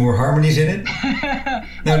there's more harmonies in it.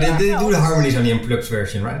 No, they do the harmonies on the Unplugged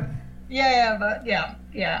version, right? Yeah.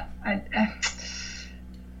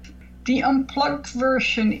 The unplugged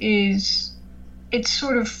version it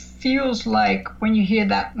sort of feels like when you hear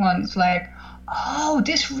that one, it's like, oh,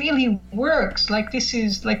 this really works. Like this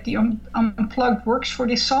is like the unplugged works for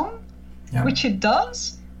this song, Yeah. which it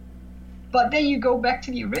does. But then you go back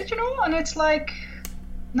to the original, and it's like,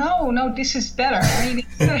 no, this is better. I mean,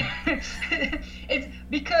 it's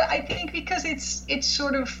because it's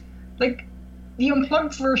sort of like the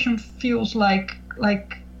unplugged version feels like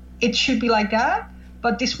it should be like that,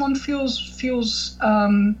 but this one feels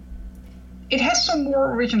it has some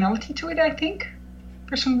more originality to it, I think,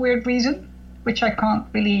 for some weird reason, which I can't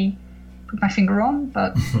really put my finger on,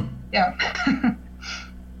 but yeah.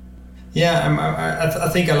 Yeah, I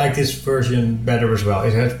think I like this version better as well.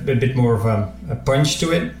 It has a bit more of a punch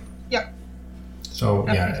to it. Yep. So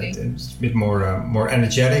Definitely. yeah, it's a bit more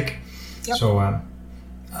energetic. Yep. So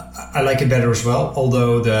I like it better as well.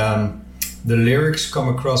 Although the lyrics come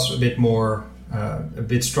across a bit more, a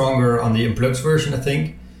bit stronger on the Unplugged version, I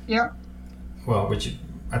think. Yeah. Well, which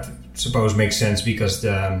I suppose makes sense because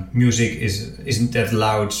the music isn't that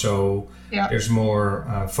loud, so Yeah. there's more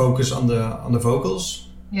focus on the vocals.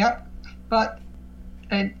 Yep. But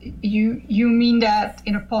you mean that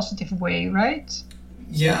in a positive way, right?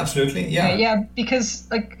 Yeah, absolutely. Yeah. Yeah, because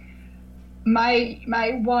like my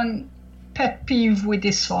one pet peeve with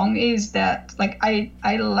this song is that like I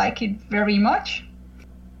like it very much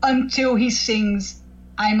until he sings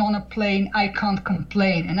 "I'm on a plane, I can't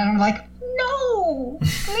complain," and then I'm like, no,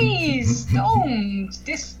 please don't.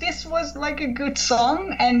 This was like a good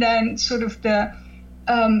song, and then sort of the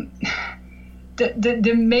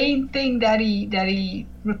main thing that he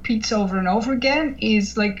repeats over and over again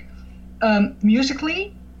is like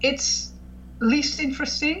musically it's least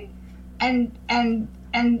interesting, and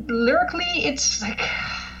lyrically it's like,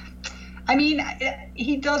 I mean,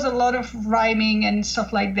 he does a lot of rhyming and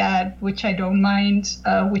stuff like that, which I don't mind,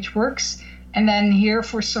 which works. And then here,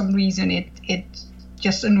 for some reason, it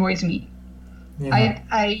just annoys me. Yeah.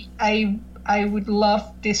 I would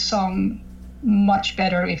love this song much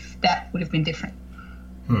better if that would have been different.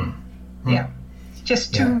 Yeah,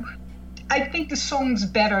 just to. Yeah. I think the song's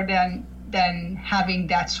better than having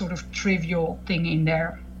that sort of trivial thing in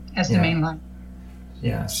there as the Yeah. main line.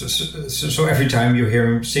 Yeah. So every time you hear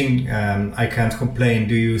him sing, "I Can't Complain,"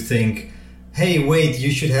 do you think, "Hey, wait,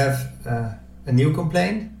 you should have a new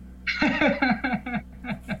complaint"?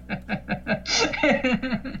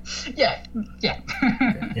 Yeah.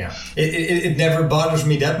 Yeah. It never bothers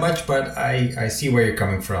me that much, but I see where you're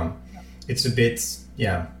coming from. It's a bit,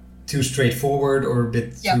 too straightforward, or a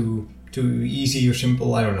bit Yeah. too easy or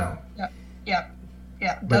simple. I don't know.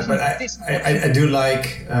 Yeah. But This- I do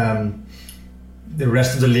like the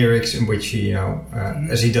rest of the lyrics, in which he,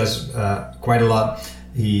 as he does quite a lot,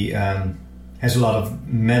 he has a lot of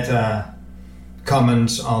meta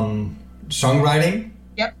comments on songwriting.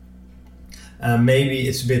 Yep. Maybe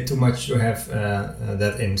it's a bit too much to have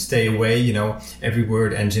that in "Stay Away," every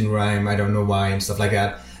word ends in rhyme, I don't know why, and stuff like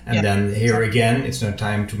that. And Yeah. then here again, it's no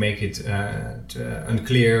time to make it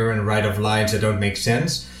unclear and write off lines that don't make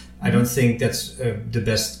sense. I don't think that's the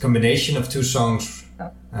best combination of two songs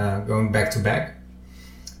going back to back.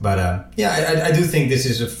 But I do think this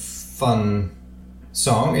is a fun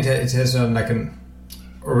song. It has like an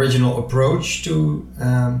original approach to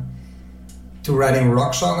writing a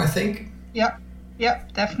rock song, I think. Yeah,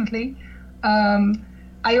 definitely.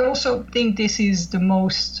 I also think this is the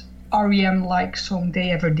most REM-like song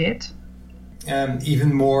they ever did.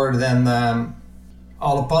 Even more than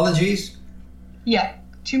All Apologies. Yeah,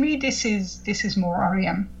 to me this is more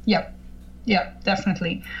REM. Yeah,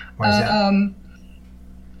 definitely. Why is that?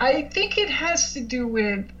 I think it has to do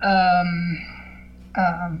with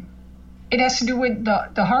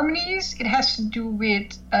the harmonies. It has to do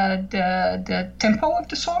with the tempo of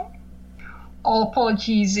the song. All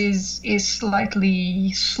Apologies is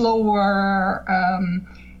slightly slower.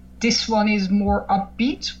 This one is more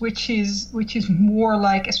upbeat, which is more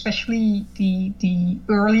like, especially the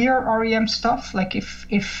earlier REM stuff. Like if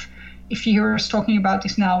you hear us talking about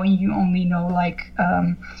this now and you only know like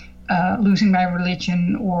Losing My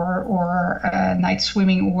Religion or Night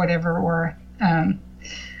Swimming or whatever, or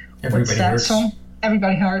Everybody what's that Hurts. song?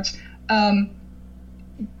 Everybody Hurts.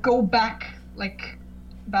 Go back like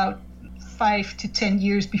about 5 to 10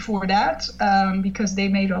 years before that, because they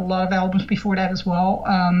made a lot of albums before that as well,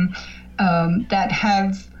 that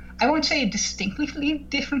have, I won't say a distinctly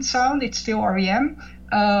different sound. It's still REM,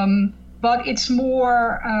 but it's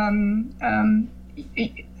more.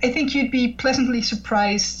 I think you'd be pleasantly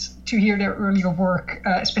surprised to hear their earlier work,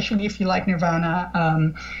 especially if you like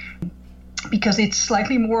Nirvana, because it's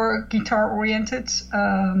slightly more guitar-oriented,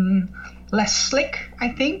 less slick, I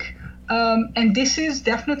think. And this is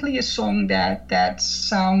definitely a song that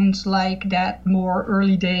sounds like that more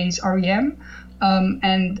early days REM.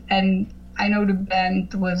 And I know the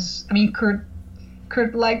band was, I mean,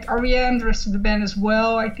 Kurt liked REM, the rest of the band as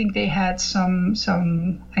well. I think they had some. I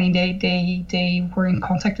mean, they were in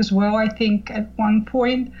contact as well, I think, at one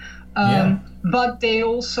point. But they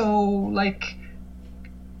also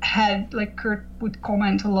had Kurt would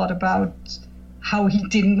comment a lot about how he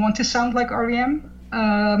didn't want to sound like REM.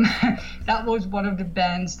 That was one of the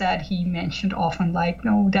bands that he mentioned often. Like,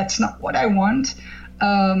 no, that's not what I want.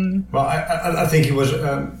 Well, I think he was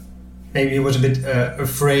maybe he was a bit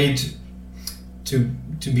afraid to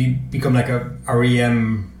become like a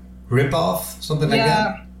REM ripoff, something like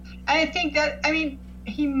that. I think that, I mean,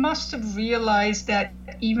 he must have realized that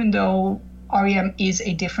even though REM is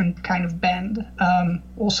a different kind of band,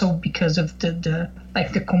 also because of the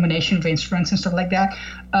combination of instruments and stuff like that,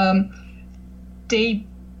 they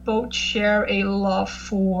both share a love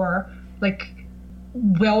for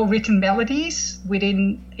well-written melodies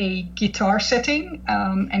within a guitar setting,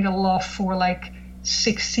 and a love for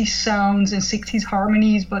 60s sounds and 60s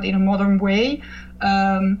harmonies, but in a modern way.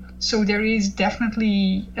 So there is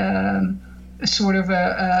definitely a sort of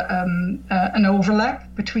an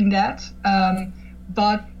overlap between that.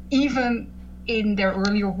 But even in their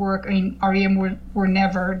earlier work, I mean, REM were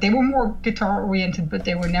never, they were more guitar oriented, but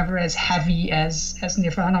they were never as heavy as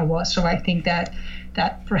Nirvana was. So I think that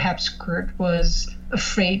perhaps Kurt was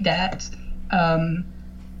afraid that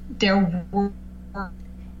their work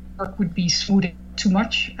would be smoothed too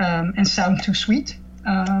much and sound too sweet.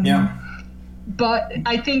 But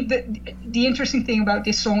I think that the interesting thing about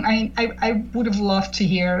this song, I would have loved to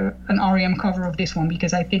hear an REM cover of this one,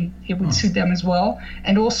 because I think it would suit them as well.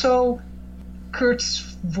 And also,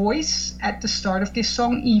 Kurt's voice at the start of this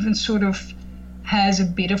song even sort of has a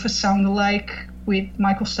bit of a sound-alike with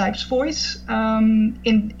Michael Stipe's voice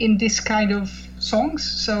in this kind of songs.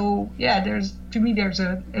 So yeah, there's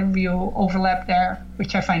a real overlap there,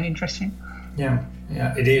 which I find interesting. Yeah,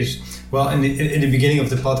 it is. Well, in the beginning of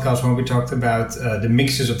the podcast, when we talked about the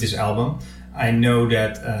mixes of this album, I know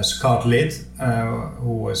that Scott Litt,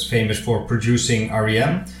 who was famous for producing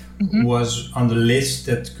REM, was on the list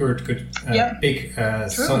that Kurt could pick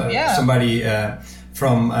somebody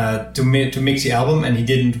from to mix the album, and he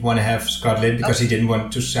didn't want to have Scott Litt because he didn't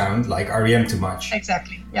want to sound like REM too much.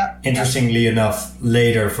 Exactly. Yeah. Interestingly enough,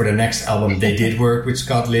 later for the next album, they did work with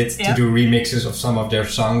Scott Litt to do remixes of some of their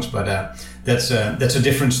songs, but that's a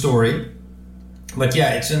different story. But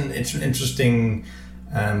yeah, it's an interesting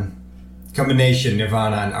combination,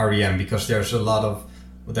 Nirvana and REM, because there's a lot of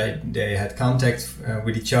they had contact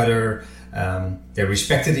with each other. They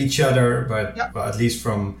respected each other, but well, at least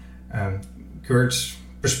from Kurt's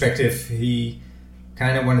perspective, he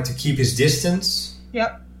kind of wanted to keep his distance.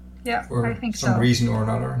 For I think some reason or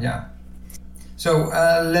another. Yeah. So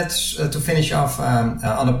let's to finish off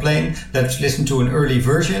on a plane. Let's listen to an early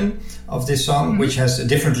version of this song, which has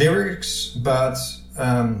different lyrics, but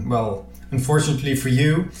well, unfortunately for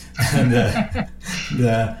you,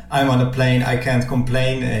 the "I'm on a plane, I can't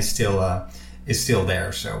complain" is still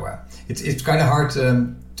there. So it's kind of hard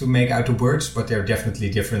to make out the words, but they're definitely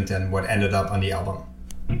different than what ended up on the album.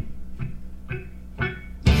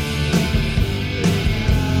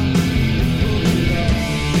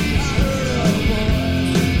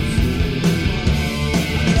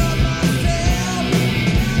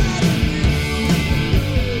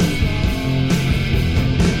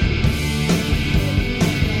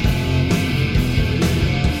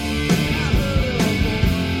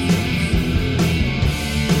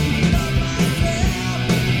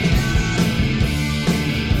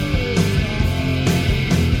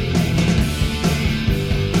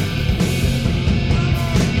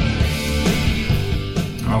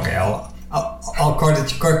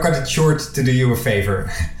 Cut it short to do you a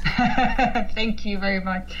favor. Thank you very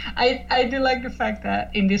much. I do like the fact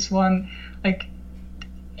that in this one, like,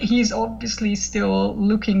 he's obviously still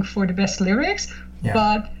looking for the best lyrics,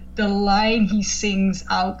 but the line he sings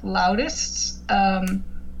out loudest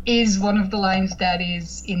is one of the lines that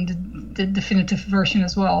is in the definitive version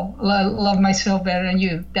as well. Love myself better than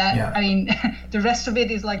you. That I mean, the rest of it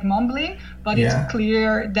is like mumbling, but it's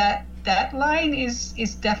clear that line is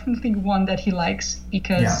definitely one that he likes,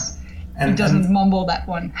 because he doesn't mumble that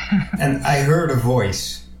one. And I heard a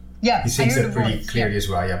voice. Yeah, he sings that pretty clearly as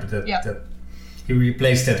well. Yeah, but that he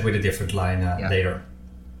replaced that with a different line later.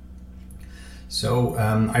 So,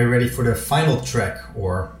 are you ready for the final track,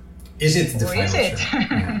 or is it the final track?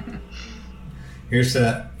 Here's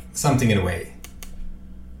Something in a Way.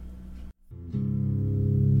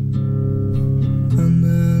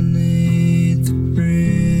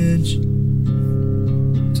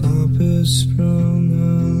 Sprung a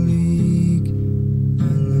leak,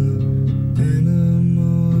 and the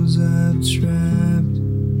animals I've trapped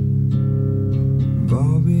have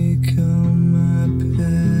all become my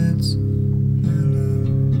pets, and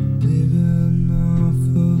I'm living off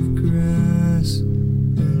of grass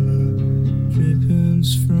and the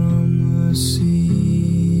drippings from the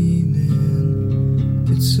ceiling.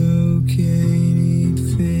 It's okay to eat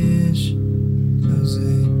fish, 'cause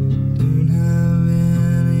they don't have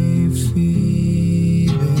feelings.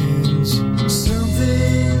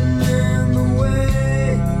 Something in the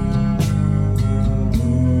way,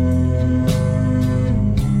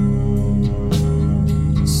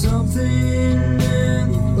 something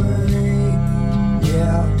in the way,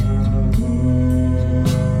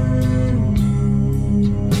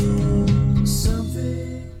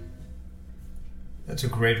 something. That's a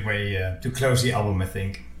great way to close the album, I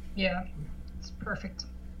think. Yeah, it's perfect.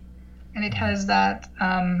 And it has that,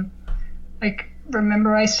 like,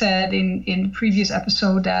 remember I said in the previous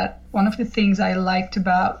episode that one of the things I liked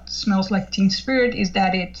about Smells Like Teen Spirit is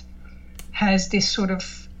that it has this sort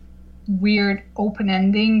of weird open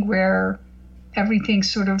ending where everything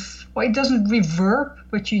sort of, well, it doesn't reverb,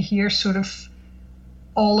 but you hear sort of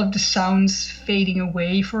all of the sounds fading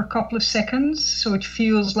away for a couple of seconds. So it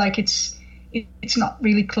feels like it's not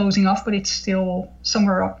really closing off, but it's still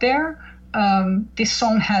somewhere up there. This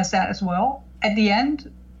song has that as well at the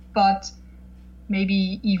end, but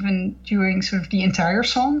maybe even during sort of the entire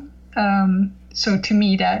song. So to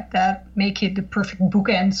me, that make it the perfect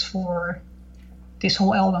bookends for this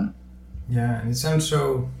whole album. Yeah, and it sounds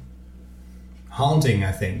so haunting,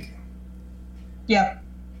 I think. Yeah.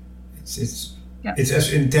 It's Yeah. It's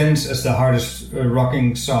as intense as the hardest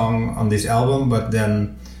rocking song on this album, but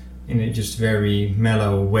then in a just very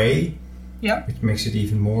mellow way. Yep. Which makes it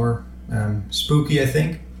even more spooky, I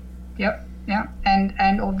think. Yep. Yeah.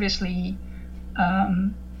 And obviously,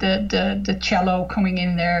 the cello coming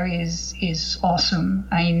in there is awesome.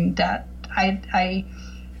 I mean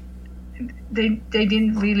they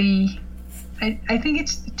didn't really. I think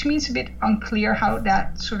to me it's a bit unclear how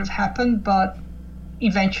that sort of happened, but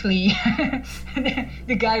eventually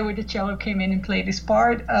the guy with the cello came in and played his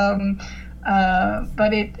part.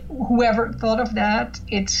 But whoever thought of that,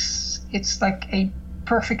 it's like a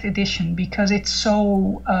perfect addition because it's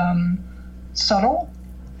so subtle.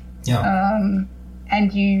 Yeah.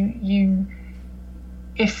 And you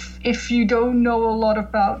if you don't know a lot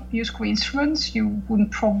about musical instruments, you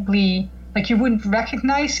wouldn't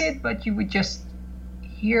recognize it, but you would just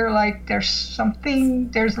hear like there's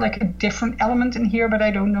like a different element in here, but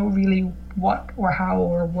I don't know really what or how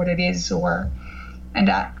or what it is, and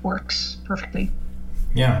that works perfectly.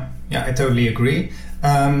 Yeah, I totally agree.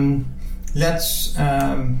 Let's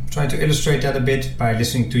try to illustrate that a bit by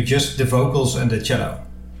listening to just the vocals and the cello.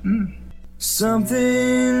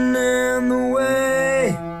 Something in the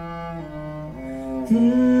way.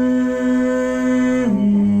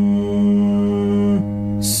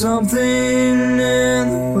 Something in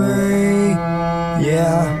the way.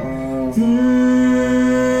 Yeah.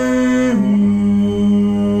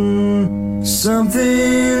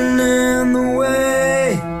 Something in the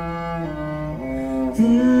way.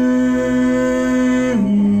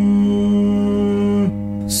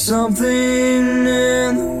 Something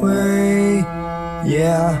in the way.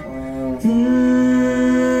 Yeah.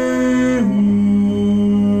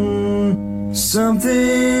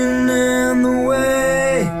 Something in the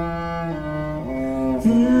way.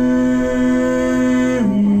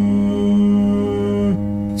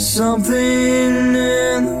 Something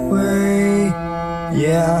in the way.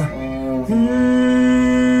 Yeah.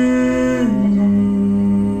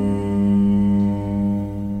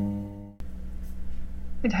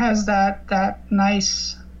 It has that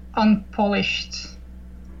nice unpolished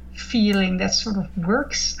feeling that sort of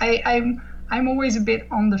works. I'm always a bit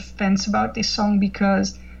on the fence about this song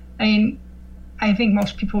because I think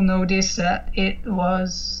most people know this, that it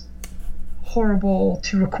was horrible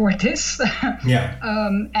to record this. Yeah.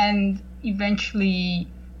 And eventually,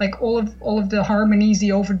 like all of the harmonies, the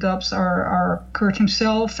overdubs are Kurt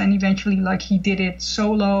himself, and eventually like he did it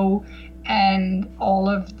solo, and all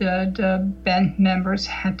of the band members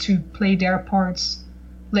had to play their parts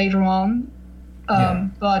later on.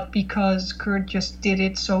 But because Kurt just did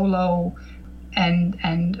it solo,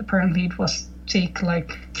 and apparently it was take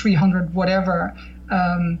like 300 whatever,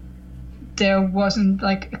 there wasn't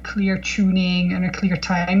like a clear tuning and a clear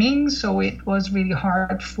timing, so it was really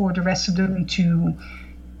hard for the rest of them to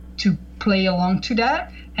play along to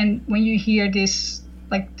that. And when you hear this,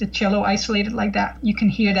 like the cello isolated like that, you can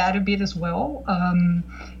hear that a bit as well,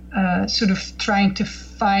 sort of trying to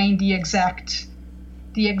find the exact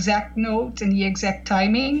note and the exact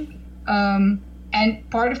timing. And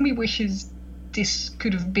part of me wishes this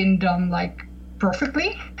could have been done like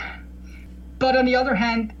perfectly, but on the other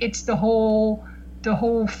hand, it's the whole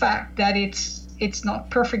fact that it's not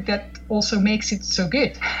perfect that also makes it so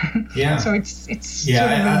good. Yeah. So it's sort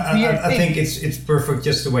of I a weird I thing. think it's perfect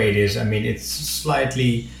just the way it is. I mean, it's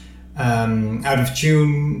slightly out of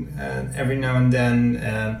tune every now and then.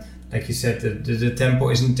 Like you said, the tempo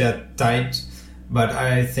isn't that tight, but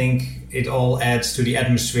I think it all adds to the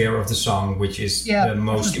atmosphere of the song, which is the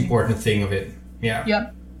most definitely. important thing of it. Yeah.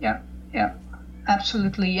 Yeah,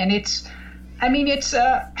 absolutely. And it's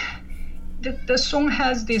the song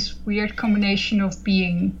has this weird combination of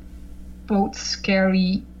being both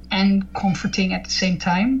scary and comforting at the same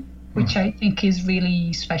time, which I think is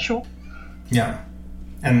really special. Yeah.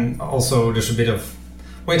 And also there's a bit of,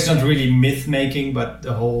 well, it's not really myth making, but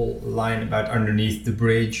the whole line about underneath the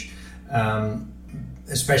bridge,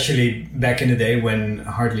 especially back in the day when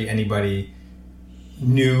hardly anybody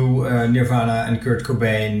knew Nirvana and Kurt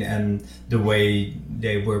Cobain and the way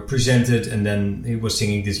they were presented, and then he was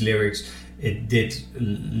singing these lyrics. it did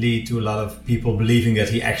lead to a lot of people believing that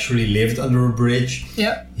he actually lived under a bridge.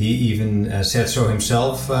 Yeah. He even said so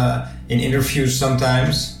himself in interviews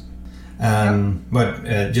sometimes. But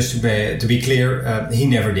just to be clear, he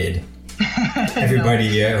never did.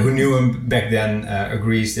 Everybody who knew him back then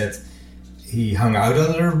agrees that he hung out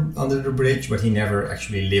under the bridge, but he never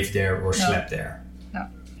actually lived there or slept there.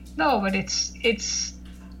 No, but it's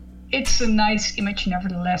a nice image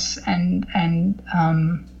nevertheless, and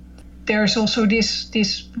there's also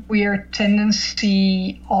this weird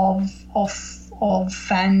tendency of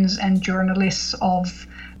fans and journalists of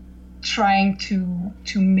trying to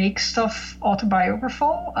make stuff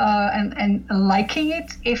autobiographical and liking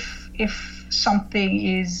it if something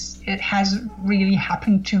has really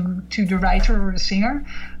happened to the writer or the singer.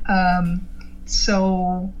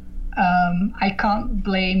 So I can't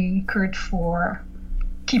blame Kurt for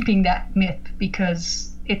keeping that myth, because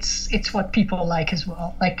it's what people like as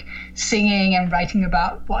well. Like singing and writing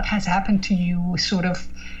about what has happened to you sort of,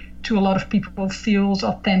 to a lot of people, feels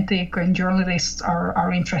authentic, and journalists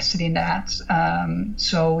are interested in that.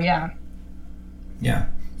 So yeah.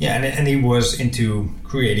 And he was into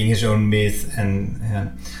creating his own myth, and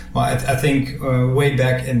well, I think way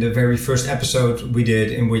back in the very first episode we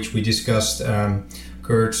did, in which we discussed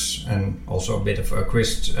Kurt's and also a bit of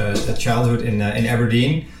Chris' childhood in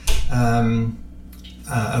Aberdeen.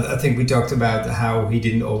 I think we talked about how he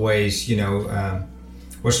didn't always,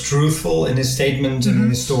 was truthful in his statements and in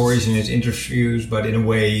his stories and his interviews, but in a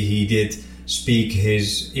way he did speak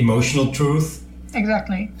his emotional truth.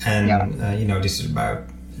 Exactly. And this is about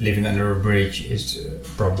living under a bridge, is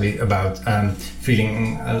probably about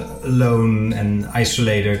feeling alone and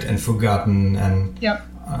isolated and forgotten and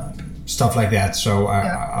stuff like that. So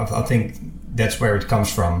I think that's where it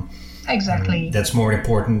comes from. Exactly. That's more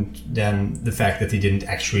important than the fact that he didn't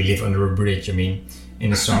actually live under a bridge. I mean,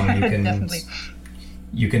 in a song you can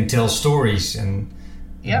you can tell stories, and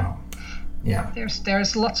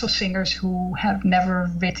there's lots of singers who have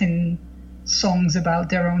never written songs about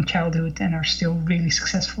their own childhood and are still really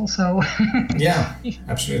successful. So yeah,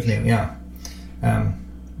 absolutely, yeah.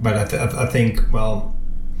 But I think, well,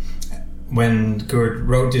 when Kurt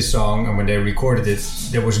wrote this song and when they recorded it,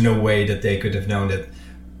 there was no way that they could have known that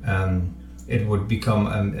it would become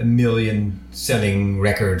a million-selling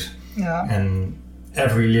record. Yeah. And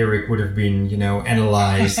every lyric would have been,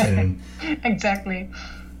 analyzed and exactly.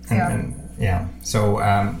 So,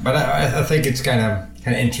 but I think it's kind of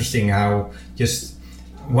interesting how just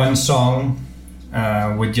one song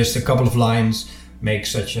with just a couple of lines makes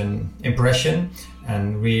such an impression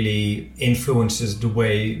and really influences the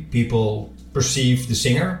way people perceive the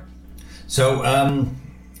singer. So,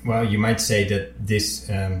 well, you might say that this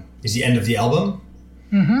is the end of the album.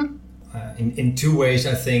 Mm-hmm. In two ways,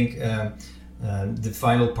 I think. The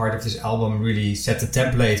final part of this album really set the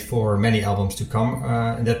template for many albums to come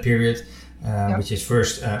in that period, which is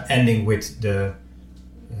first ending with the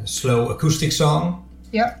slow acoustic song.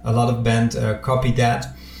 A lot of bands copied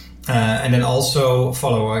that, and then also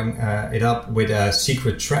following it up with a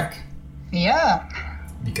secret track.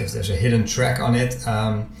 Because there's a hidden track on it.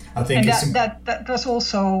 I think that was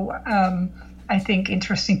also I think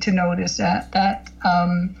interesting to notice that.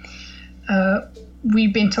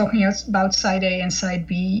 We've been talking about side A and side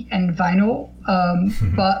B and vinyl,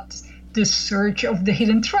 but the surge of the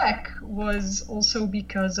hidden track was also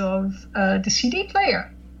because of the CD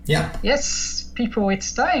player. Yeah. Yes, people,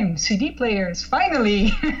 it's time. CD players,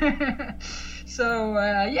 finally. So,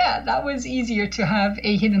 that was easier to have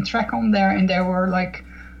a hidden track on there. And there were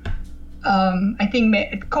I think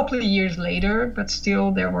a couple of years later, but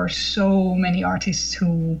still there were so many artists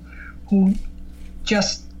who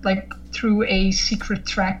just threw a secret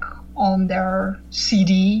track on their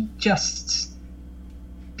CD just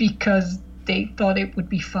because they thought it would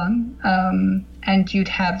be fun. And you'd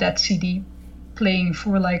have that CD playing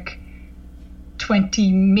for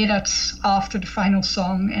 20 minutes after the final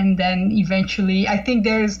song. And then eventually, I think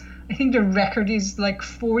the record is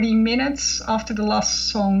 40 minutes after the last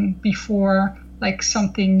song before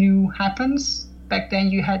something new happens. Back then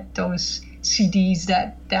you had those CDs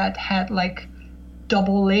that had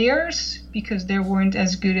double layers because they weren't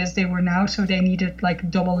as good as they were now, so they needed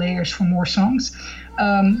double layers for more songs.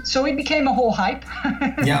 So it became a whole hype.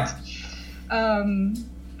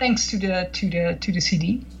 Thanks to the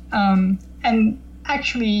CD. And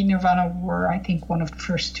actually, Nirvana were, I think, one of the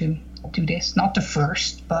first to do this. Not the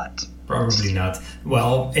first, but probably not.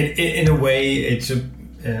 Well, in a way, it's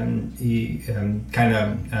he kind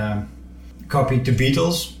of copied the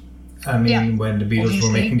Beatles. I mean, when the Beatles were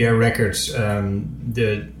making their records,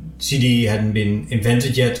 the CD hadn't been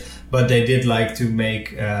invented yet, but they did like to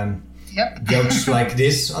make Yep. jokes like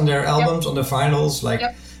this on their albums, on the vinyls. Like,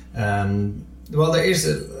 Yep. well, there is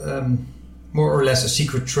more or less a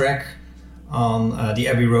secret track on the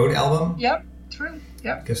Abbey Road album. Yep. True.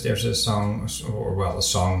 Yep. Because there's a song, or well, a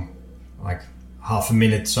song, like half a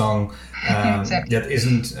minute song Exactly. that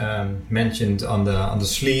isn't mentioned on the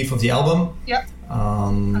sleeve of the album. Yep.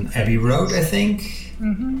 On Abbey Road, I think.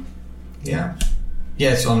 Mm-hmm. Yeah,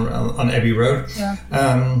 it's on Abbey Road. Yeah.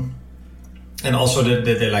 And also that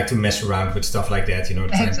they like to mess around with stuff like that,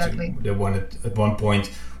 Exactly. They wanted at one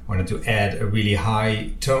point to add a really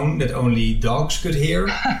high tone that only dogs could hear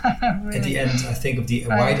at the end, I think, of the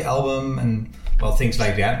White Album, and well, things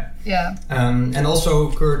like that. Yeah. And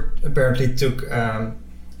also Kurt apparently took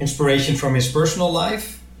inspiration from his personal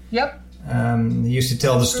life. Yep. He used to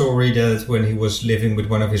tell the story that when he was living with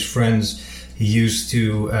one of his friends, he used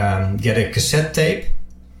to get a cassette tape.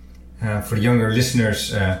 For the younger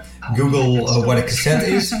listeners, Google what a cassette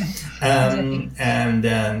is. And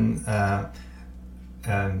then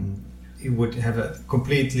he would have a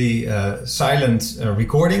completely silent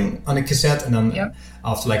recording on a cassette. And then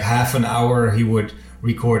after like half an hour, he would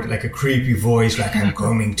record like a creepy voice, like, I'm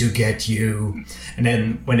coming to get you. And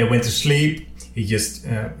then when they went to sleep, he just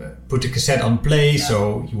put the cassette on play,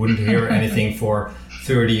 so you wouldn't hear anything for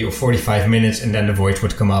 30 or 45 minutes, and then the voice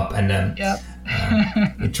would come up, and then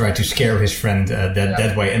he tried to scare his friend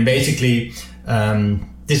that way. And basically,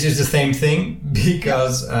 this is the same thing,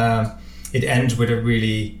 because it ends with a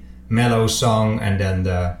really mellow song, and then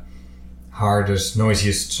the hardest,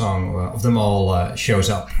 noisiest song of them all shows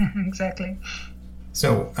up. Exactly.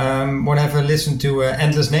 So, want to have a listen to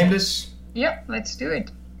Endless Nameless? Yep, let's do it.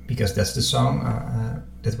 Because that's the song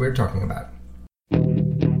that we're talking about.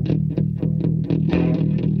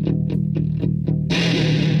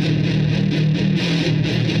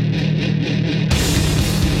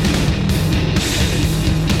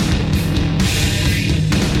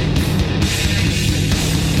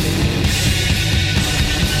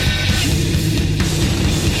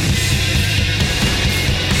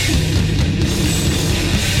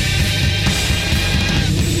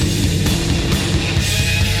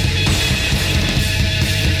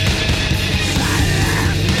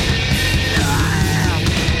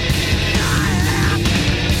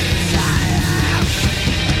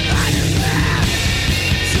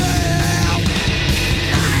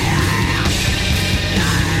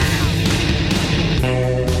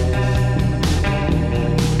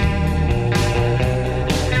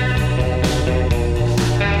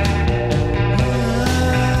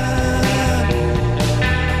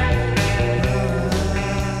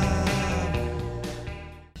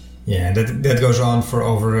 Yeah, that goes on for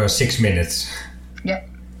over 6 minutes. Yeah.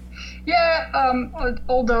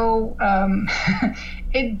 Although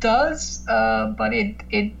it does, but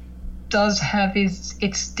it does have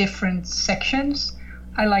its different sections.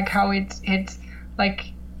 I like how it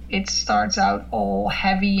starts out all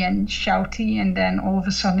heavy and shouty, and then all of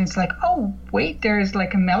a sudden it's like, oh wait, there's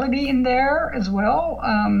like a melody in there as well.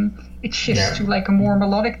 It shifts to like a more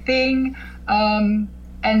melodic thing, and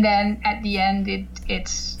then at the end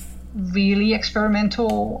it's really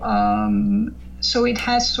experimental. So it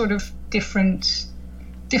has sort of different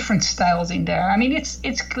styles in there. I mean,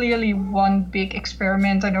 it's clearly one big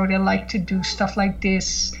experiment. I know they like to do stuff like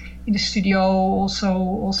this in the studio,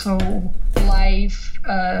 also live.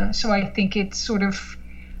 So I think it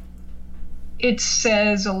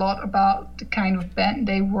says a lot about the kind of band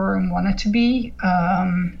they were and wanted to be.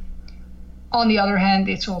 On the other hand,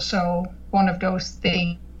 it's also one of those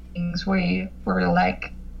things where you're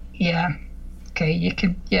like, yeah, okay, you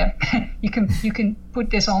can put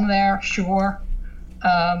this on there, sure.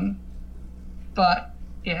 But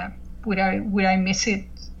yeah, would I miss it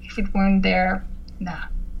if it weren't there? Nah.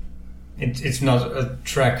 It's not a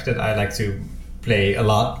track that I like to play a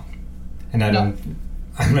lot, and I'm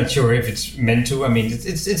not sure if it's meant to. I mean,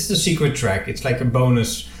 it's the secret track. It's like a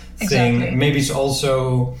bonus thing. Exactly. Maybe it's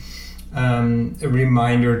also a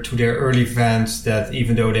reminder to their early fans that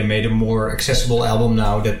even though they made a more accessible album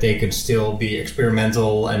now, that they could still be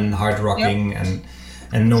experimental and hard rocking and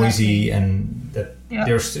noisy, and that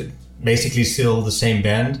they're basically still the same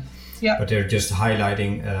band, but they're just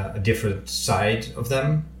highlighting a different side of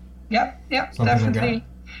them. Yeah, Something definitely. like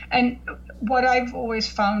And what I've always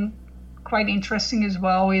found quite interesting as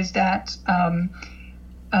well is that on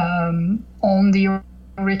the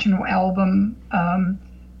original album,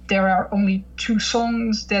 there are only 2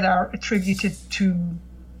 songs that are attributed to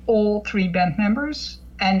all 3 band members,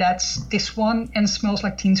 and that's this one and Smells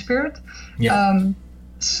Like Teen Spirit.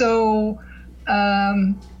 So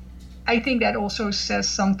I think that also says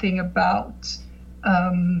something about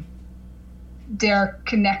their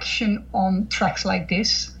connection on tracks like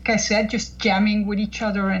this. Like I said, just jamming with each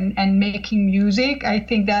other and making music. I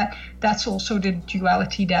think that's also the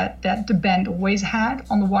duality that the band always had.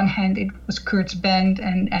 On the one hand, it was Kurt's band,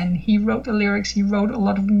 and he wrote the lyrics, he wrote a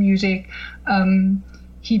lot of music.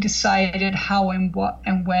 He decided how and what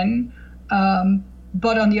and when.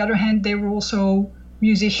 But on the other hand, they were also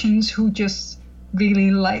musicians who just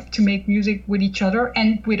really like to make music with each other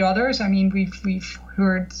and with others. I mean, we've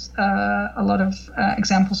heard a lot of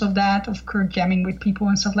examples of that, of Kurt jamming with people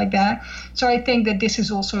and stuff like that. So I think that this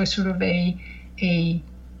is also a sort of a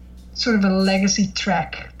legacy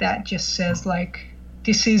track that just says like,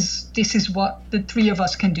 this is what the three of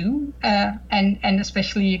us can do, and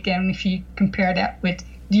especially again if you compare that with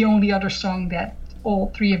the only other song that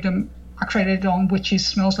all three of them are credited on, which is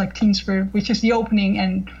 "Smells Like Teen Spirit," which is the opening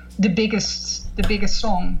and the biggest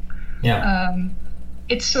song. Yeah.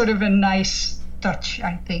 It's sort of a nice touch,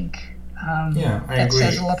 I think. I that agree.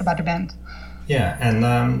 says a lot about the band. Yeah,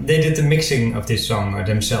 and they did the mixing of this song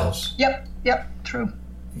themselves. Yep, true.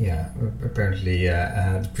 Yeah, apparently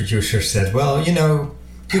the producer said, well, you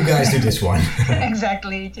you guys do this one.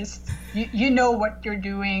 Exactly, just you know what you're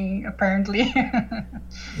doing, apparently.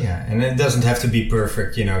 Yeah, and it doesn't have to be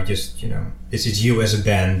perfect, just, this is you as a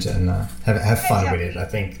band, and have fun with it, I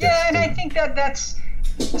think. I think that's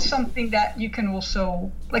something that you can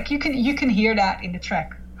also, like, you can hear that in the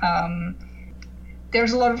track.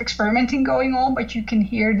 There's a lot of experimenting going on, but you can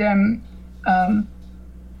hear them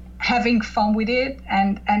having fun with it,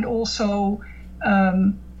 and also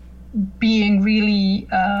being really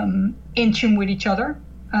in tune with each other.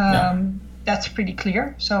 That's pretty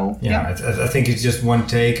clear. So I think it's just one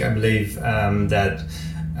take. I believe that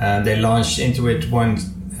they launched into it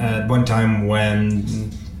one time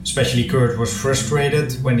when especially Kurt was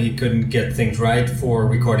frustrated when he couldn't get things right for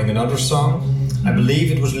recording another song. I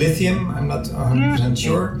believe it was Lithium. I'm not 100%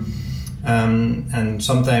 sure. And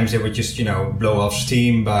sometimes they would just blow off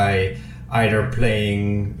steam by either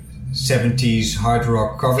playing 70s hard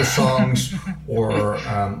rock cover songs or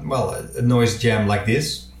a noise jam like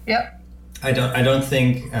this. Yeah. I don't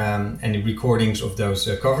think any recordings of those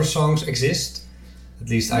cover songs exist. At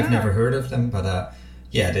least I've never heard of them. But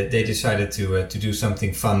they decided to do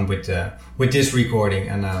something fun with this recording,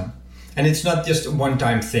 and it's not just a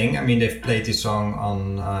one-time thing. I mean, they've played this song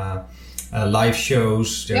on live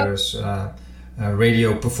shows. There's a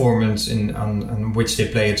radio performance on which they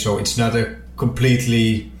play it. So it's not a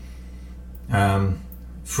completely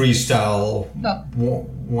freestyle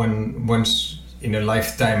once in a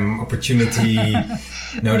lifetime opportunity.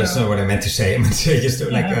 No, that's not what I meant to say. I meant to say just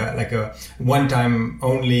like a one-time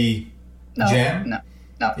only jam.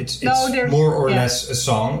 No. It's more or less a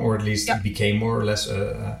song, or at least it became more or less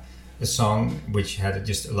a song which had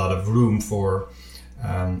just a lot of room for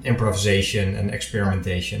improvisation and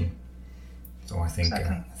experimentation. So I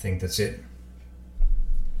think that's it.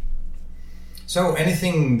 So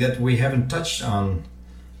anything that we haven't touched on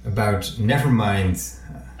about Nevermind?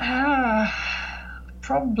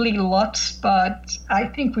 Probably lots, but I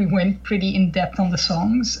think we went pretty in depth on the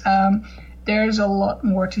songs. There's a lot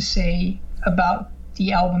more to say about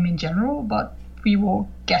the album in general, but we will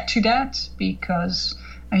get to that because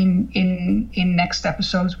in next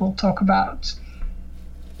episodes we'll talk about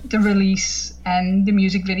the release and the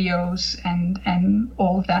music videos and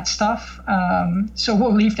all of that stuff. So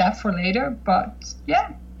we'll leave that for later. But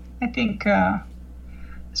I think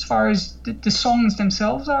as far as the songs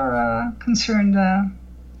themselves are concerned,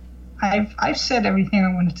 I've said everything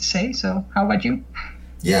I wanted to say. So how about you?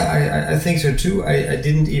 Yeah, I think so too. I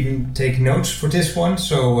didn't even take notes for this one.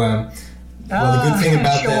 So the good thing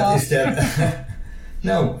about that is that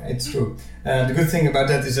no, it's true. The good thing about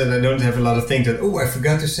that is that I don't have a lot of things that I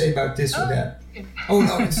forgot to say about this or that. Oh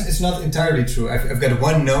no, it's not entirely true. I've got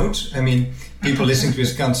one note. I mean, people listening to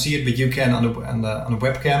this can't see it, but you can on the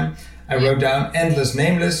webcam. I wrote down "Endless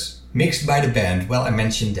Nameless" mixed by the band. Well, I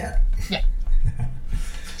mentioned that. Yeah.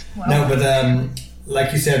 Well, no, but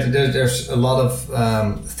like you said, there's a lot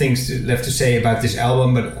of things left to say about this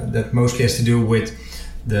album, but that mostly has to do with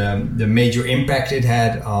the major impact it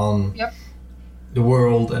had on the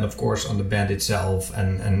world, and of course on the band itself,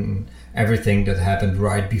 and everything that happened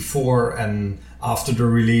right before and after the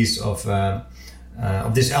release of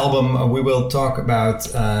this album. We will talk about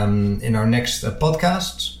in our next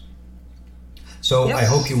podcasts. So I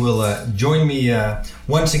hope you will join me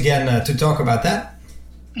once again to talk about that.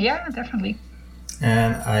 Yeah, definitely.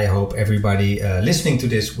 And I hope everybody listening to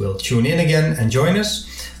this will tune in again and join us.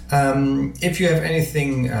 If you have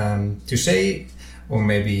anything to say, or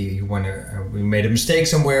maybe you we made a mistake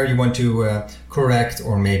somewhere you want to correct,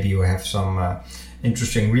 or maybe you have some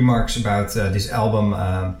interesting remarks about this album,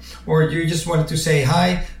 or you just wanted to say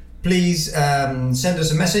hi, please send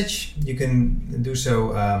us a message. You can do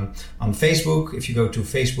so on Facebook. If you go to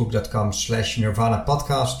facebook.com/Nirvana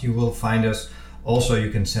podcast, you will find us. Also, you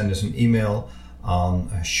can send us an email on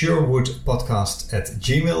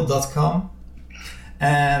sherwoodpodcast@gmail.com.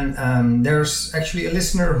 And there's actually a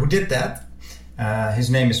listener who did that. His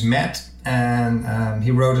name is Matt, and he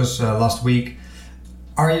wrote us last week,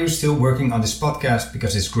 "Are you still working on this podcast?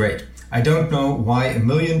 Because it's great. I don't know why a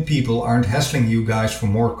million people aren't hassling you guys for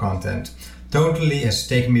more content. Totally has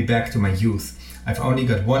taken me back to my youth. I've only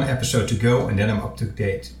got one episode to go and then I'm up to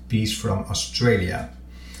date. Peace from Australia."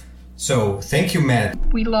 So thank you, Matt.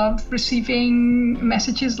 We love receiving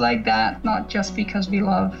messages like that, not just because we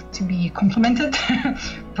love to be complimented,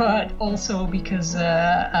 but also because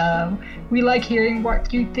we like hearing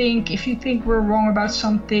what you think. If you think we're wrong about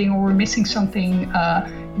something or we're missing something,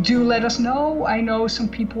 do let us know. I know some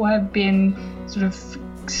people have been sort of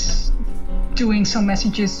doing some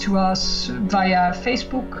messages to us via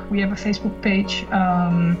Facebook. We have a Facebook page,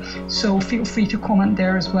 so feel free to comment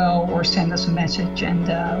there as well or send us a message, and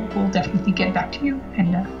we'll definitely get back to you.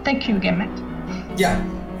 And thank you again, Matt. Yeah,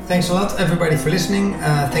 thanks a lot everybody for listening.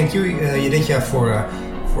 Thank you, Juditha,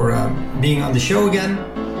 for being on the show again.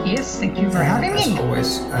 Yes, thank you for having As me.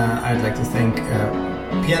 always, I'd like to thank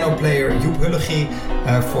piano player Joep Hullegie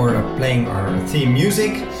for playing our theme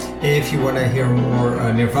music. If you want to hear more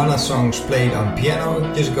Nirvana songs played on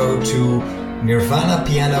piano, just go to Nirvana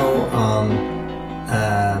Piano on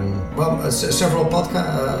several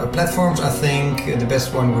platforms. I think the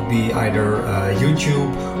best one would be either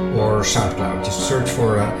YouTube or SoundCloud. Just search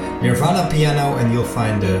for Nirvana Piano and you'll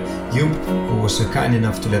find Joep, who was kind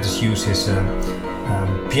enough to let us use his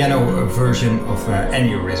piano version of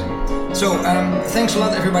Aneurysm. So thanks a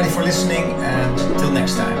lot everybody for listening, and till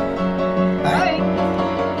next time. Bye. Bye.